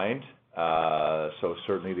behind. So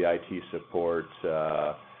certainly the IT support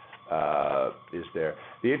is there.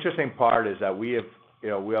 The interesting part is that we have,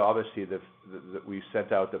 we obviously we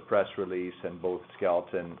sent out the press release, and both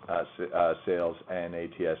Skelton sales and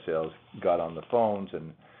ATS sales got on the phones,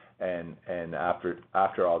 and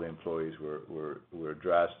after all the employees were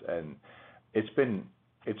addressed, and it's been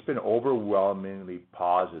overwhelmingly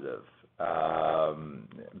positive.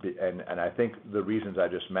 And I think the reasons I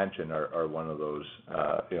just mentioned are one of those,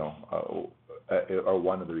 are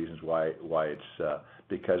one of the reasons why it's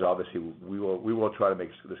because obviously we will try to make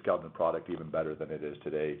the Skelton product even better than it is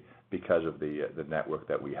today because of the network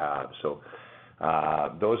that we have. So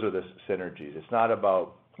those are the synergies. It's not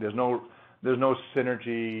about there's no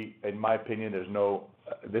synergy, in my opinion.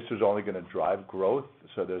 This is only going to drive growth.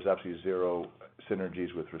 So there's absolutely zero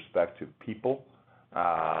synergies with respect to people. Like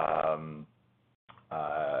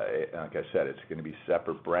I said, it's going to be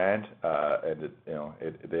separate brand, and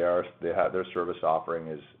they have their service offering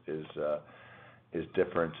is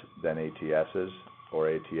different than ATS's or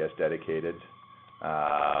ATS dedicated.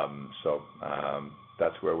 So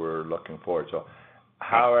that's where we're looking forward. So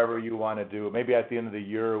however you want to do it. Maybe at the end of the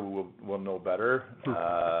year we'll know better,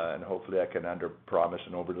 and hopefully I can under-promise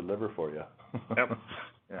and over-deliver for you. Yep.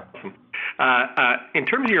 Yeah. In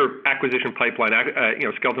terms of your acquisition pipeline,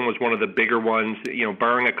 Skelton was one of the bigger ones.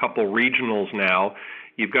 Barring a couple regionals now,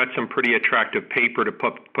 you've got some pretty attractive paper to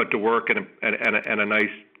put to work and a nice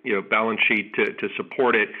balance sheet to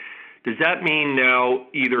support it. Does that mean now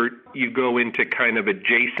either you go into kind of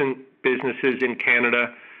adjacent businesses in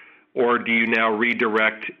Canada, or do you now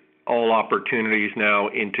redirect all opportunities now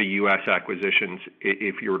into U.S. acquisitions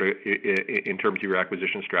if you were to, in terms of your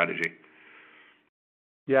acquisition strategy?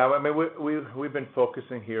 Yeah, I mean, we've been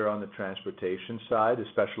focusing here on the transportation side, the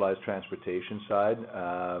specialized transportation side.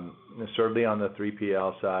 Certainly on the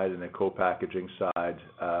 3PL side and the co-packaging side,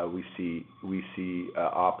 we see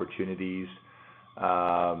opportunities.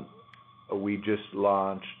 We just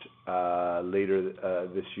launched later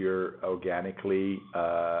this year organically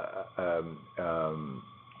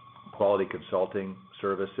quality consulting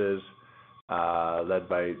services led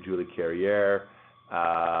by Julie Carrière.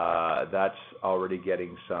 That's already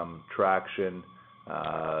getting some traction.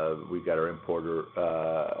 We've got our importer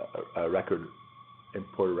record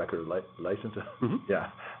license. Mm-hmm. Yeah,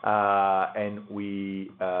 and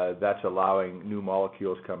that's allowing new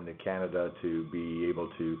molecules coming to Canada to be able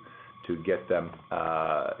to get them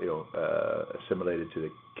assimilated to the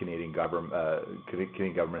Canadian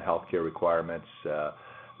government healthcare requirements,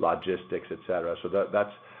 logistics, etc. So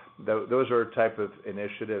those are type of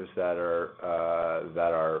initiatives that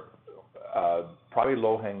are probably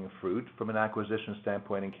low-hanging fruit from an acquisition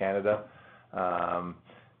standpoint in Canada. I'm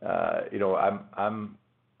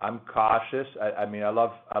cautious. I mean, I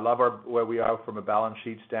love where we are from a balance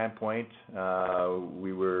sheet standpoint.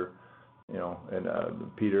 We were,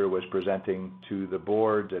 and Peter was presenting to the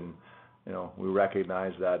board, and we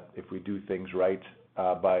recognize that if we do things right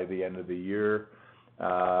by the end of the year,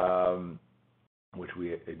 which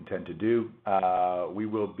we intend to do, we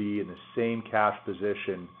will be in the same cash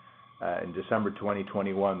position in December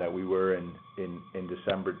 2021 that we were in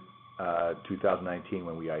December 2019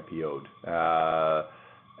 when we IPO'd,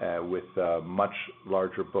 with a much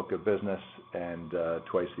larger book of business and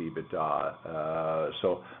twice the EBITDA.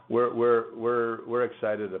 So we're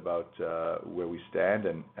excited about where we stand,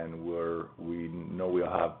 and we know we'll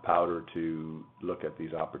have powder to look at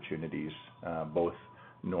these opportunities both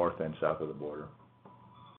north and south of the border.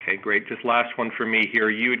 Okay, great. Just last one for me here.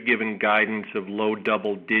 You had given guidance of low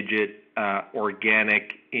double-digit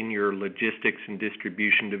organic in your logistics and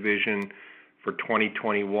distribution division for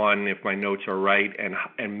 2021, if my notes are right, and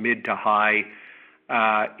mid to high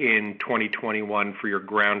in 2021 for your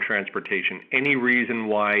ground transportation. Any reason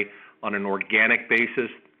why, on an organic basis,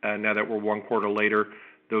 now that we're one quarter later,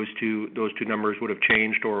 those two numbers would have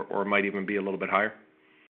changed or might even be a little bit higher?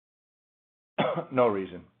 No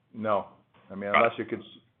reason. No. I mean,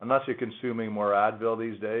 unless you're consuming more Advil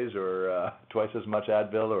these days, or twice as much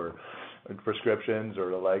Advil, or prescriptions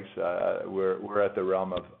or the likes, we're at the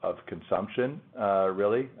realm of consumption,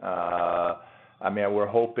 really. I mean, we're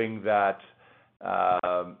hoping that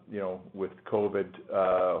with COVID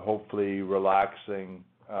hopefully relaxing,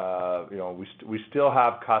 we still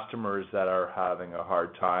have customers that are having a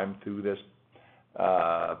hard time through this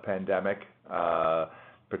pandemic,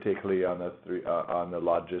 particularly on the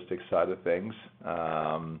logistics side of things.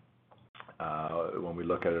 When we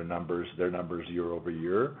look at their numbers year over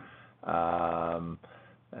year. And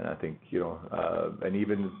I think, and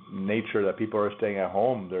even nature that people are staying at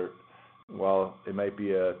home, while it might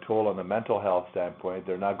be a toll on the mental health standpoint,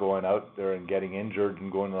 they're not going out there and getting injured and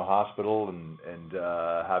going to the hospital and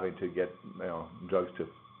having to get drugs to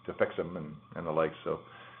fix them and the like. So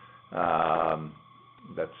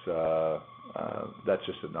that's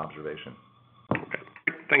just an observation. Okay.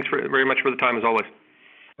 Thanks very much for the time, as always.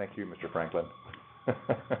 Thank you, Mr. Franklin.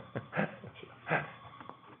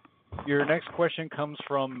 Your next question comes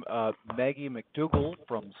from Maggie MacDougall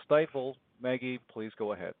from Stifel. Maggie, please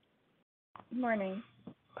go ahead. Good morning.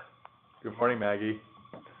 Good morning, Maggie.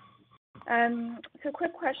 So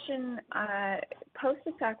quick question. Post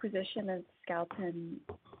this acquisition of Skelton,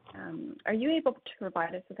 are you able to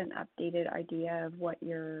provide us with an updated idea of what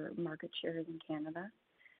your market share is in Canada?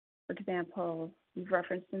 For example, you've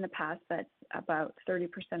referenced in the past that about 30%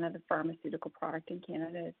 of the pharmaceutical product in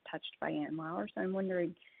Canada is touched by Andlauer. So I'm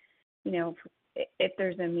wondering, if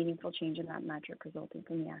there's a meaningful change in that metric resulting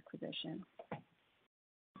from the acquisition.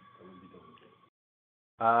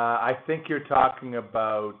 I think you're talking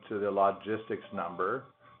about the logistics number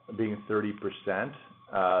being 30%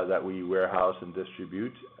 that we warehouse and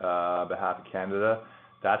distribute on behalf of Canada.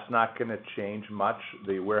 That's not going to change much.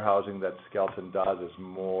 The warehousing that Skelton does is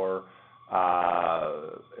more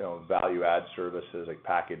value add services like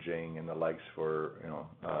packaging and the likes for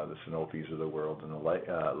the Sanofis of the world and the like.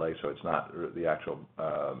 So it's not the actual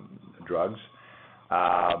drugs.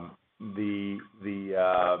 On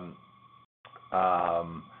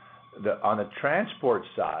the transport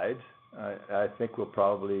side, I think we'll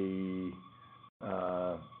probably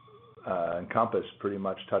encompass pretty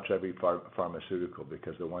much touch every pharmaceutical,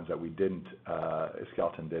 because the ones that we didn't,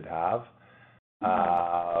 Skelton did have.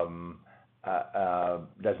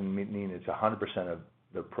 Doesn't mean it's 100% of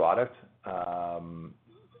the product.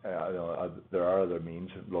 There are other means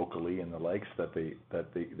locally and the likes that they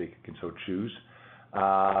can so choose.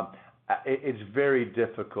 It's very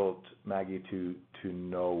difficult, Maggie, to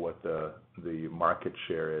know what the market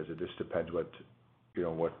share is. It just depends what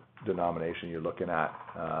denomination you're looking at.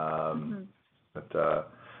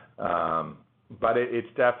 But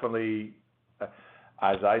it's definitely,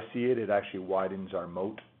 as I see it, it actually widens our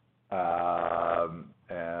moat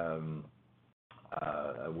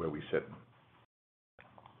where we sit.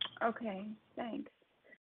 Okay, thanks.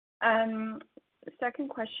 The second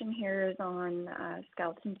question here is on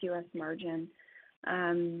Skelton's U.S. margin.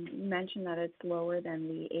 You mentioned that it's lower than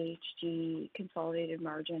the AHG consolidated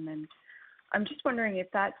margin, and I'm just wondering if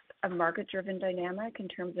that's a market-driven dynamic in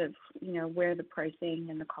terms of where the pricing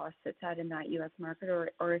and the cost sits at in that U.S. market,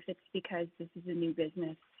 or if it's because this is a new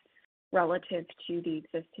business relative to the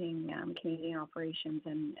existing Canadian operations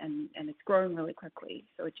and it's growing really quickly,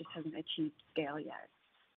 so it just hasn't achieved scale yet.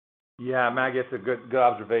 Yeah, Maggie, it's a good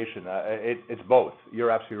observation. It's both. You're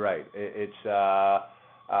absolutely right. It's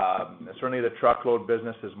certainly the truckload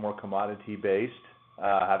business is more commodity based.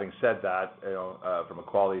 Having said that, from a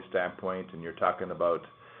quality standpoint, and you're talking about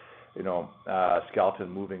Skelton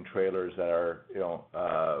moving trailers that are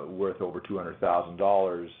worth over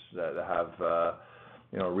 $200,000 that have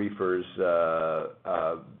reefers,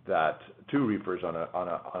 that two reefers on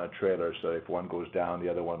a trailer, so if one goes down, the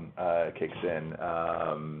other one kicks in.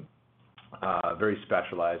 Very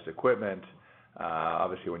specialized equipment.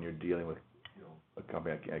 Obviously, when you're dealing with a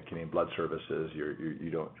company like Canadian Blood Services, you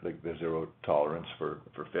don't, like, there's zero tolerance for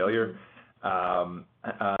failure.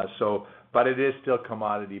 But it is still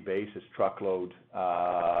commodity based. It's truckload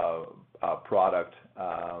product.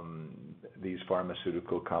 These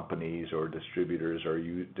pharmaceutical companies or distributors are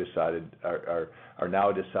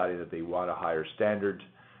now deciding that they want a higher standard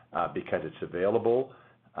because it's available,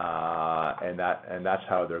 and that's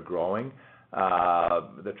how they're growing.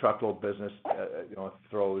 The truckload business,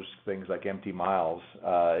 throws things like empty miles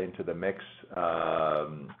into the mix.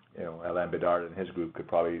 Alain Bedard and his group could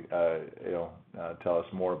probably tell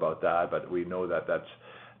us more about that, but we know that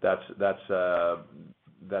that's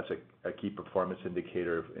a key performance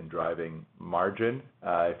indicator in driving margin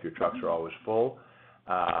if your trucks are always full.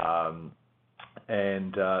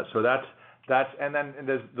 So that's and then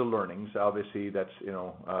there's the learnings. Obviously, that's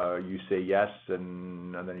you say yes,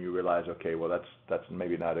 and then you realize, okay, well that's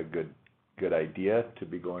maybe not a good idea to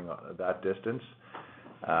be going that distance.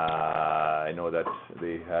 I know that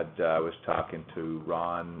I was talking to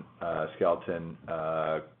Ron Skelton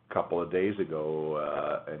a couple of days ago,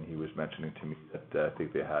 and he was mentioning to me that I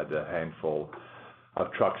think they had a handful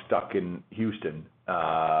of trucks stuck in Houston.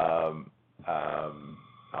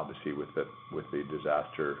 Obviously, with the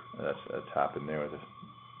disaster that's happened there.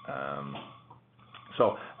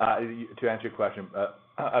 So to answer your question,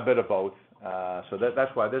 a bit of both. So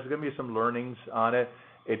that's why there's going to be some learnings on it.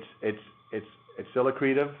 It's still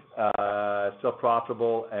accretive, still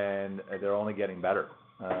profitable, and they're only getting better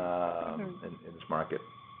in this market.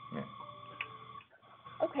 Yeah.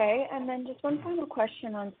 Okay, and then just one final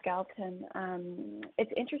question on Skelton.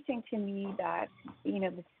 It's interesting to me that,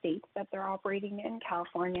 the states that they're operating in,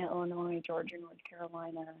 California, Illinois, Georgia, North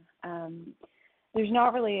Carolina, there's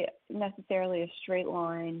not really necessarily a straight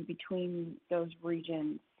line between those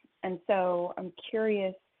regions. And so I'm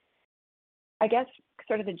curious, I guess,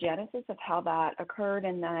 sort of the genesis of how that occurred,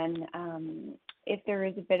 and then if there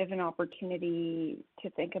is a bit of an opportunity to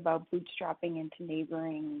think about bootstrapping into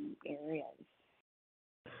neighboring areas.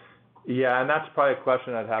 Yeah, and that's probably a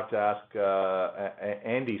question I'd have to ask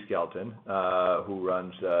Andy Skelton, who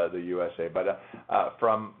runs the USA. But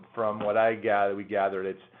from what we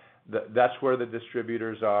gathered, that's where the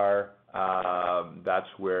distributors are. That's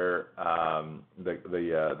where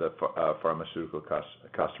the pharmaceutical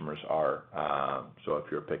customers are. So if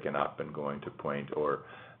you're picking up and going to Point, or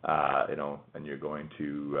and you're going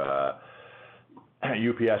to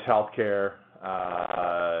UPS Healthcare,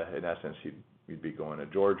 in essence, you'd be going to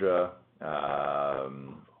Georgia, or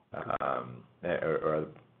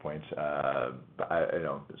points.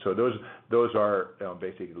 So those are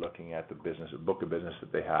basically looking at the book of business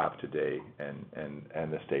that they have today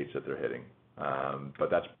and the states that they're hitting. But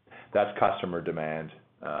that's customer demand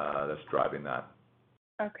that's driving that.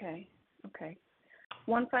 Okay.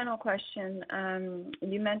 One final question.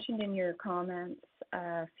 You mentioned in your comments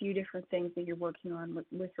a few different things that you're working on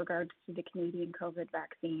with regards to the Canadian COVID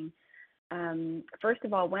vaccine. First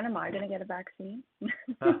of all, when am I going to get a vaccine?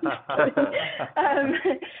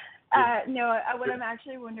 No, what I'm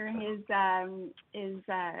actually wondering is in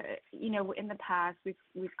the past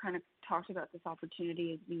we've kind of talked about this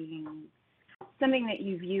opportunity as being something that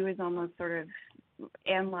you view as almost sort of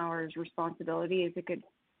Andlauer's responsibility as a good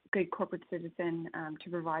corporate citizen to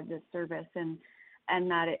provide this service, and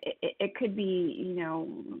that it could be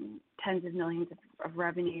tens of millions of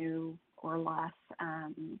revenue or less.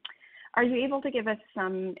 Are you able to give us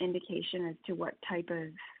some indication as to what type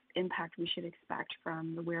of impact we should expect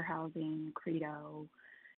from the warehousing, Credo,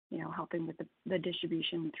 helping with the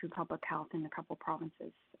distribution through public health in a couple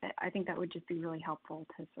provinces? I think that would just be really helpful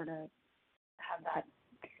to sort of have that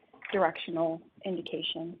directional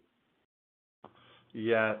indication.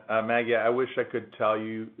 Yeah, Maggie, I wish I could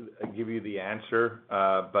give you the answer,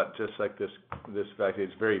 but just like this fact,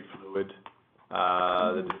 it's very fluid.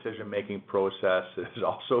 The decision-making process is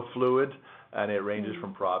also fluid, and it ranges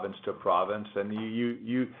from province to province. And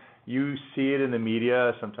you see it in the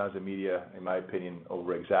media. Sometimes the media, in my opinion,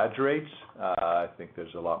 over-exaggerates. I think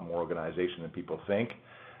there's a lot more organization than people think.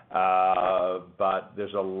 But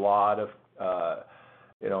there's a lot of,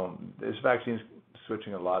 this vaccine's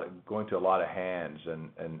going to a lot of hands.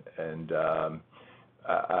 And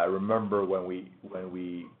I remember when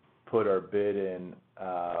we put our bid in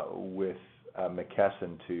with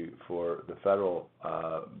McKesson for the federal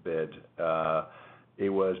bid, it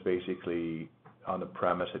was basically on the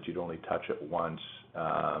premise that you'd only touch it once,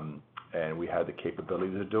 and we had the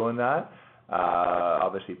capabilities of doing that.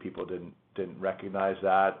 Obviously, people didn't recognize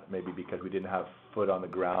that, maybe because we didn't have foot on the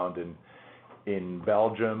ground in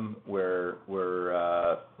Belgium, where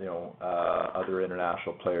other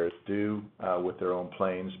international players do with their own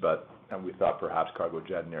planes, and we thought perhaps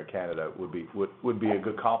Cargojet and Air Canada would be a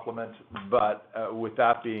good complement. But with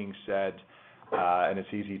that being said, and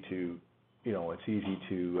it's easy to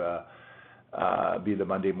be the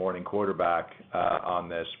Monday morning quarterback on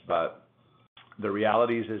this, but the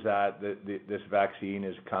reality is that this vaccine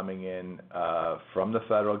is coming in from the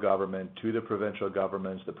federal government to the provincial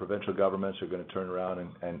governments. The provincial governments are going to turn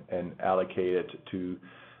around and allocate it to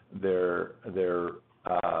their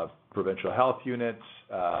provincial health units,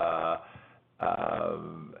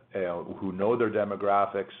 who know their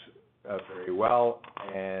demographics very well,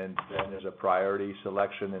 and then there's a priority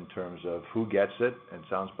selection in terms of who gets it. And it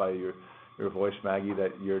sounds by your voice, Maggie,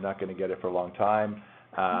 that you're not going to get it for a long time,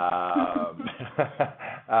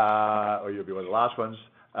 or you'll be one of the last ones.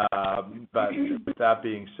 But with that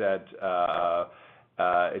being said,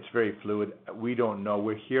 it's very fluid. We don't know.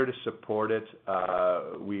 We're here to support it.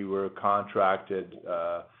 We were contracted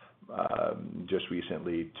just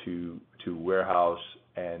recently to warehouse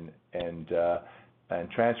and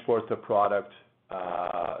transport the product,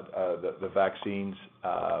 the vaccines,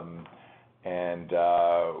 and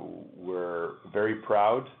we're very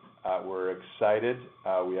proud. We're excited.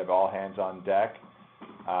 We have all hands on deck.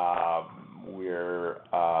 We're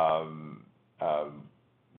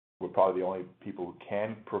probably the only people who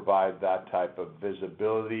can provide that type of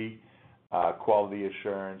visibility, quality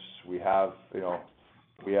assurance. We have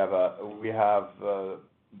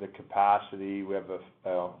the capacity. We have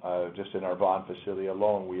just in our Vaughan facility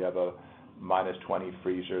alone, we have a -20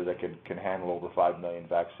 freezer that can handle over 5 million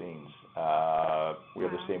vaccines. We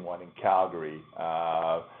have the same one in Calgary.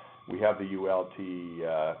 We have the ULT.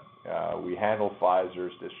 We handle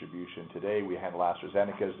Pfizer's distribution today. We handle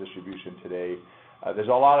AstraZeneca's distribution today. There's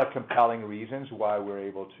a lot of compelling reasons why we're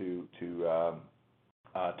able to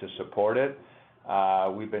support it.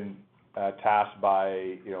 We've been tasked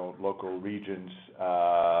by local regions,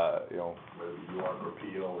 whether York or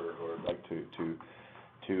Peel, or like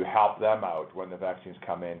to help them out when the vaccines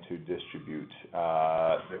come in to distribute.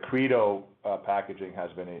 The Credo packaging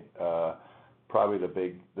has been probably the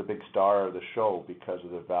big star of the show because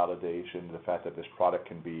of the validation, the fact that this product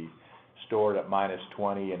can be stored at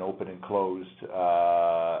 -20 and open and closed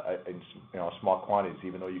in small quantities,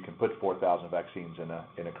 even though you can put 4,000 vaccines in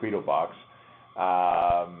a Credo box.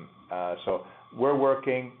 So we're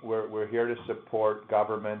working. We're here to support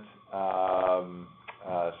government.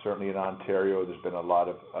 Certainly in Ontario, there's been a lot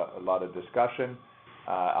of discussion.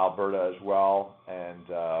 Alberta as well, and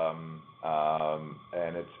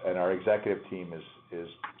our executive team is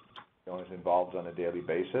involved on a daily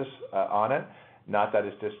basis on it. Not that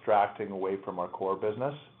it's distracting away from our core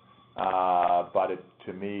business, but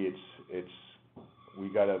to me,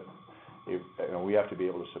 we have to be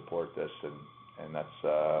able to support this, and that's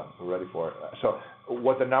we're ready for it. So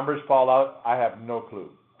what the numbers fall out, I have no clue,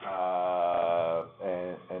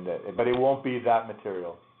 but it won't be that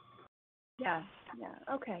material. Yeah.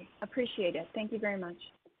 Okay. Appreciate it. Thank you very much.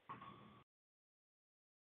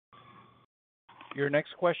 Your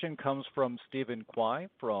next question comes from Stephen Kwai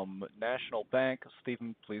from National Bank.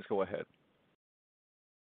 Stephen, please go ahead.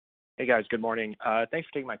 Hey guys, good morning. Thanks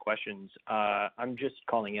for taking my questions. I'm just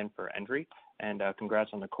calling in for Endri, and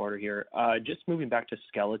congrats on the quarter here. Just moving back to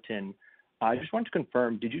Skeleton, I just wanted to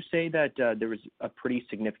confirm, did you say that there was a pretty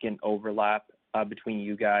significant overlap between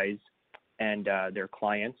you guys and their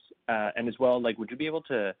clients? And as well, would you be able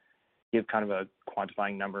to give kind of a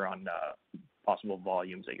quantifying number on possible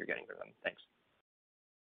volumes that you're getting from them? Thanks.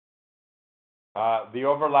 The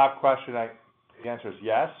overlap question, the answer is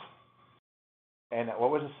yes. And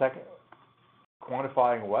what was the second?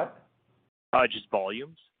 Quantifying what? Just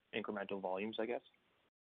volumes, incremental volumes, I guess.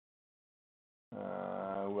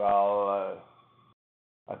 I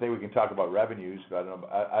think we can talk about revenues, but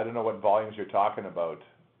I don't know what volumes you're talking about.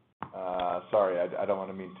 Sorry, I don't want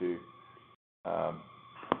to mean to. No,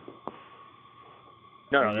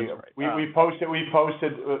 that's all right. We posted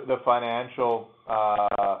the financial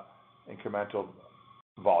incremental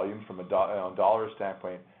volumes from a dollar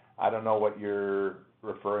standpoint. I don't know what you're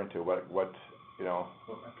referring to. What metric?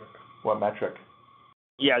 What metric?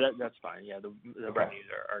 Yeah, that's fine. Yeah, the revenues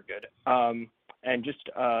are good. And just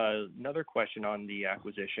another question on the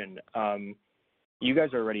acquisition. You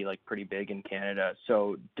guys are already pretty big in Canada,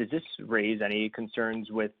 so does this raise any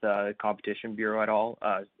concerns with the Competition Bureau at all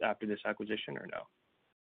after this acquisition, or no?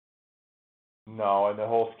 No, in the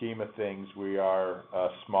whole scheme of things, we are a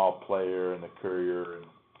small player in the courier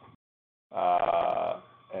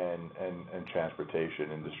and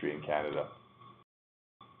transportation industry in Canada.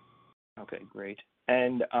 Okay, great.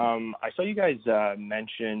 And I saw you guys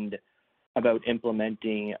mentioned about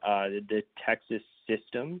implementing the Texas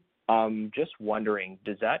system. Just wondering,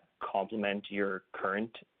 does that complement your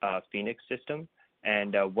current Phoenix system?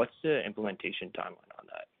 And what's the implementation timeline on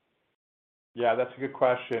that? Yeah, that's a good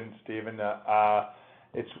question, Stephen.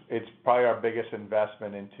 It's probably our biggest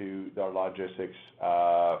investment into the logistics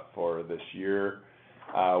for this year.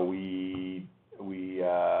 We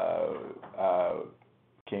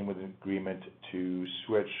came with an agreement to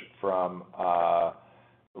switch from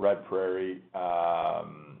Red Prairie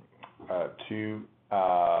to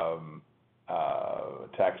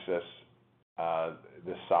Texas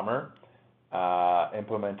this summer.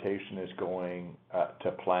 Implementation is going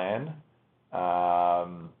to plan.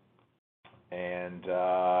 And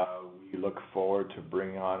we look forward to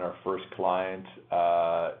bringing on our first client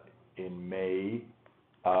in May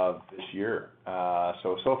of this year.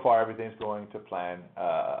 So far everything's going to plan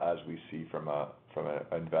as we see from an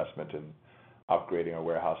investment in upgrading our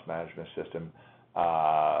warehouse management system.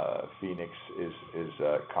 Phoenix is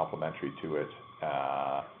complementary to it,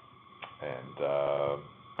 and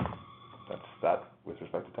that's that with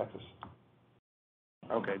respect to Texas.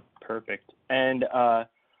 Okay, perfect. And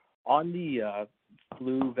on the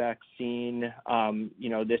flu vaccine,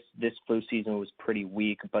 this flu season was pretty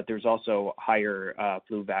weak, but there's also higher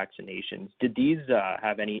flu vaccinations. Did these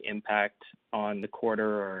have any impact on the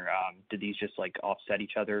quarter, or did these just offset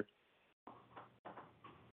each other?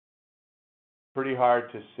 Pretty hard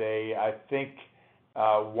to say. I think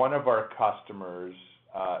one of our customers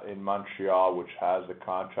in Montreal, which has a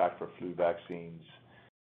contract for flu vaccines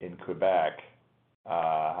in Quebec,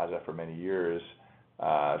 has it for many years.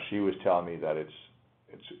 She was telling me that it's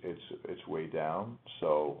way down.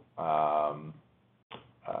 So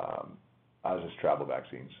as is travel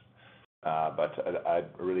vaccines, but I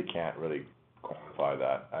really can't quantify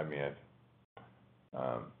that. I mean,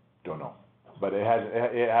 don't know, but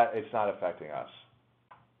it's not affecting us.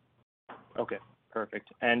 Okay,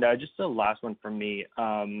 perfect. And just the last one from me.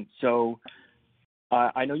 So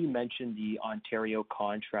I know you mentioned the Ontario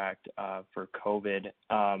contract for COVID,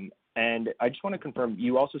 and I just want to confirm,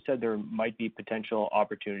 you also said there might be potential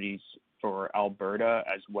opportunities for Alberta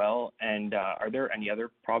as well. And are there any other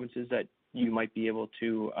provinces that you might be able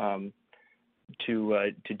to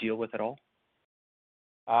deal with at all?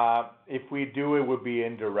 If we do, it would be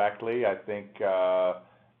indirectly. I think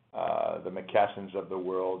the McKessons of the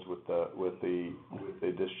world with the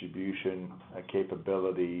distribution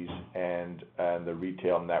capabilities and the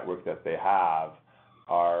retail network that they have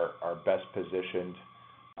are best positioned,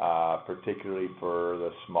 particularly for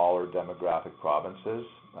the smaller demographic provinces.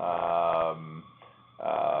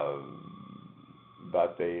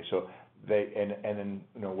 then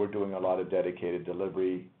we're doing a lot of dedicated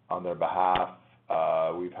delivery on their behalf.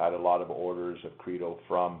 We've had a lot of orders of Credo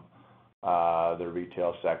from the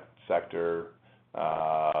retail sector.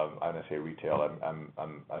 I'm going to say retail.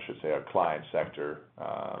 I should say our client sector,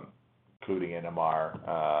 including NMR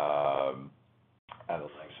and the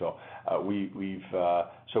like. So we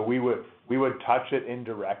would touch it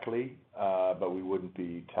indirectly, but we wouldn't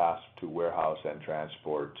be tasked to warehouse and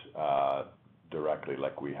transport directly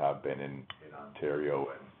like we have been in Ontario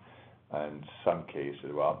and some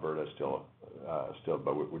cases. Well, Alberta still,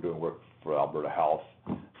 but we're doing work for Alberta Health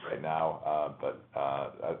right now. But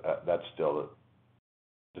that's still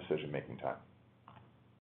decision-making time.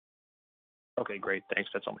 Okay, great. Thanks.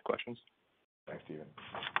 That's all my questions. Thanks, Stephen.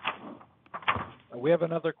 We have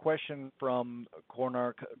another question from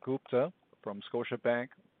Konark Gupta from Scotiabank.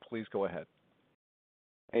 Please go ahead.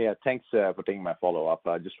 Hey, thanks for taking my follow-up.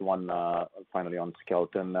 Just one finally on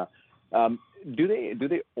Skelton. Do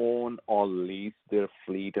they own or lease their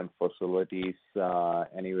fleet and facilities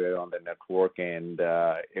anywhere on the network? And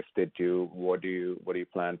if they do, what do you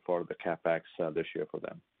plan for the capex this year for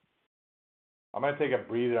them? I'm going to take a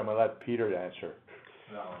breather. I'm going to let Peter answer.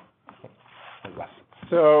 No.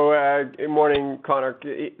 So, good morning, Konark.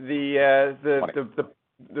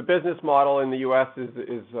 The business model in the U.S.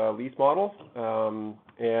 is a lease model,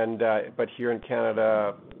 but here in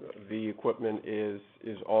Canada, the equipment is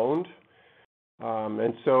owned.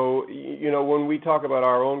 And so, when we talk about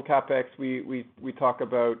our own capex, we talk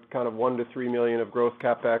about kind of $1 to $3 million of growth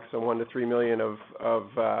capex and $1 to $3 million of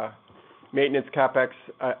maintenance capex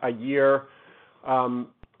a year.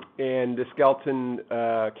 And the Skelton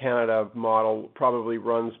Canada model probably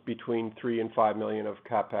runs between $3 and $5 million of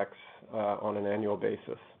capex on an annual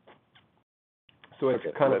basis. So it's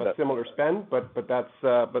kind of a similar spend, but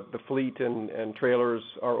the fleet and trailers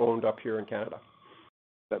are owned up here in Canada.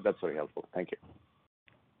 That's very helpful. Thank you.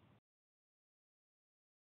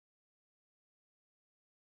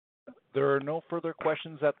 There are no further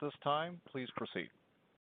questions at this time. Please proceed.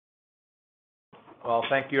 Well,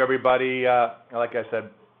 thank you, everybody. Like I said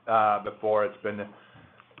before, it's been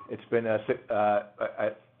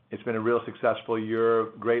a real successful year.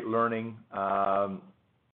 Great learning.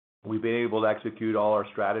 We've been able to execute all our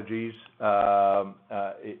strategies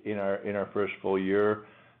in our first full year,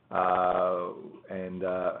 and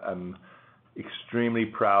I'm extremely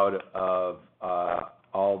proud of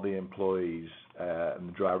all the employees and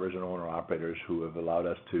the drivers and owner-operators who have allowed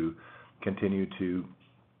us to continue to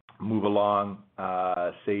move along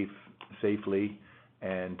safely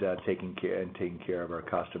and taking care of our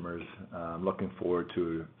customers. I'm looking forward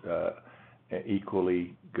to an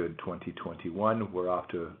equally good 2021. We're off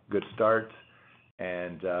to a good start,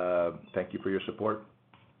 and thank you for your support.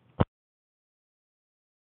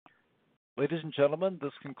 Ladies and gentlemen,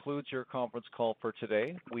 this concludes your conference call for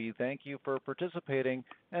today. We thank you for participating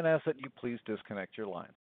and ask that you please disconnect your line.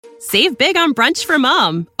 Save big on brunch for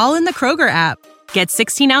mom, all in the Kroger app. Get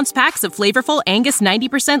 16-ounce packs of flavorful Angus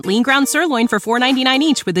 90% lean ground sirloin for $4.99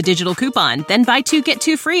 each with a digital coupon. Then buy 2, get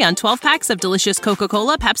 2 free on 12 packs of delicious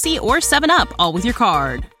Coca-Cola, Pepsi, or 7-Up, all with your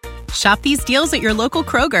card. Shop these deals at your local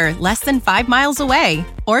Kroger, less than 5 miles away.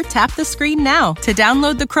 Or tap the screen now to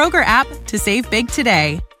download the Kroger app to save big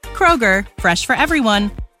today. Kroger, fresh for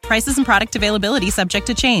everyone. Prices and product availability subject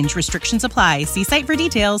to change. Restrictions apply. See site for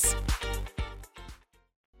details.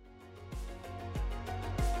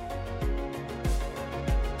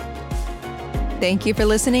 Thank you for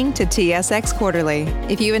listening to TSX Quarterly.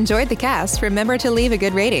 If you enjoyed the cast, remember to leave a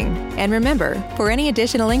good rating. And remember, for any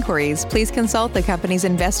additional inquiries, please consult the company's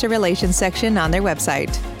investor relations section on their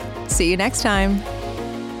website. See you next time.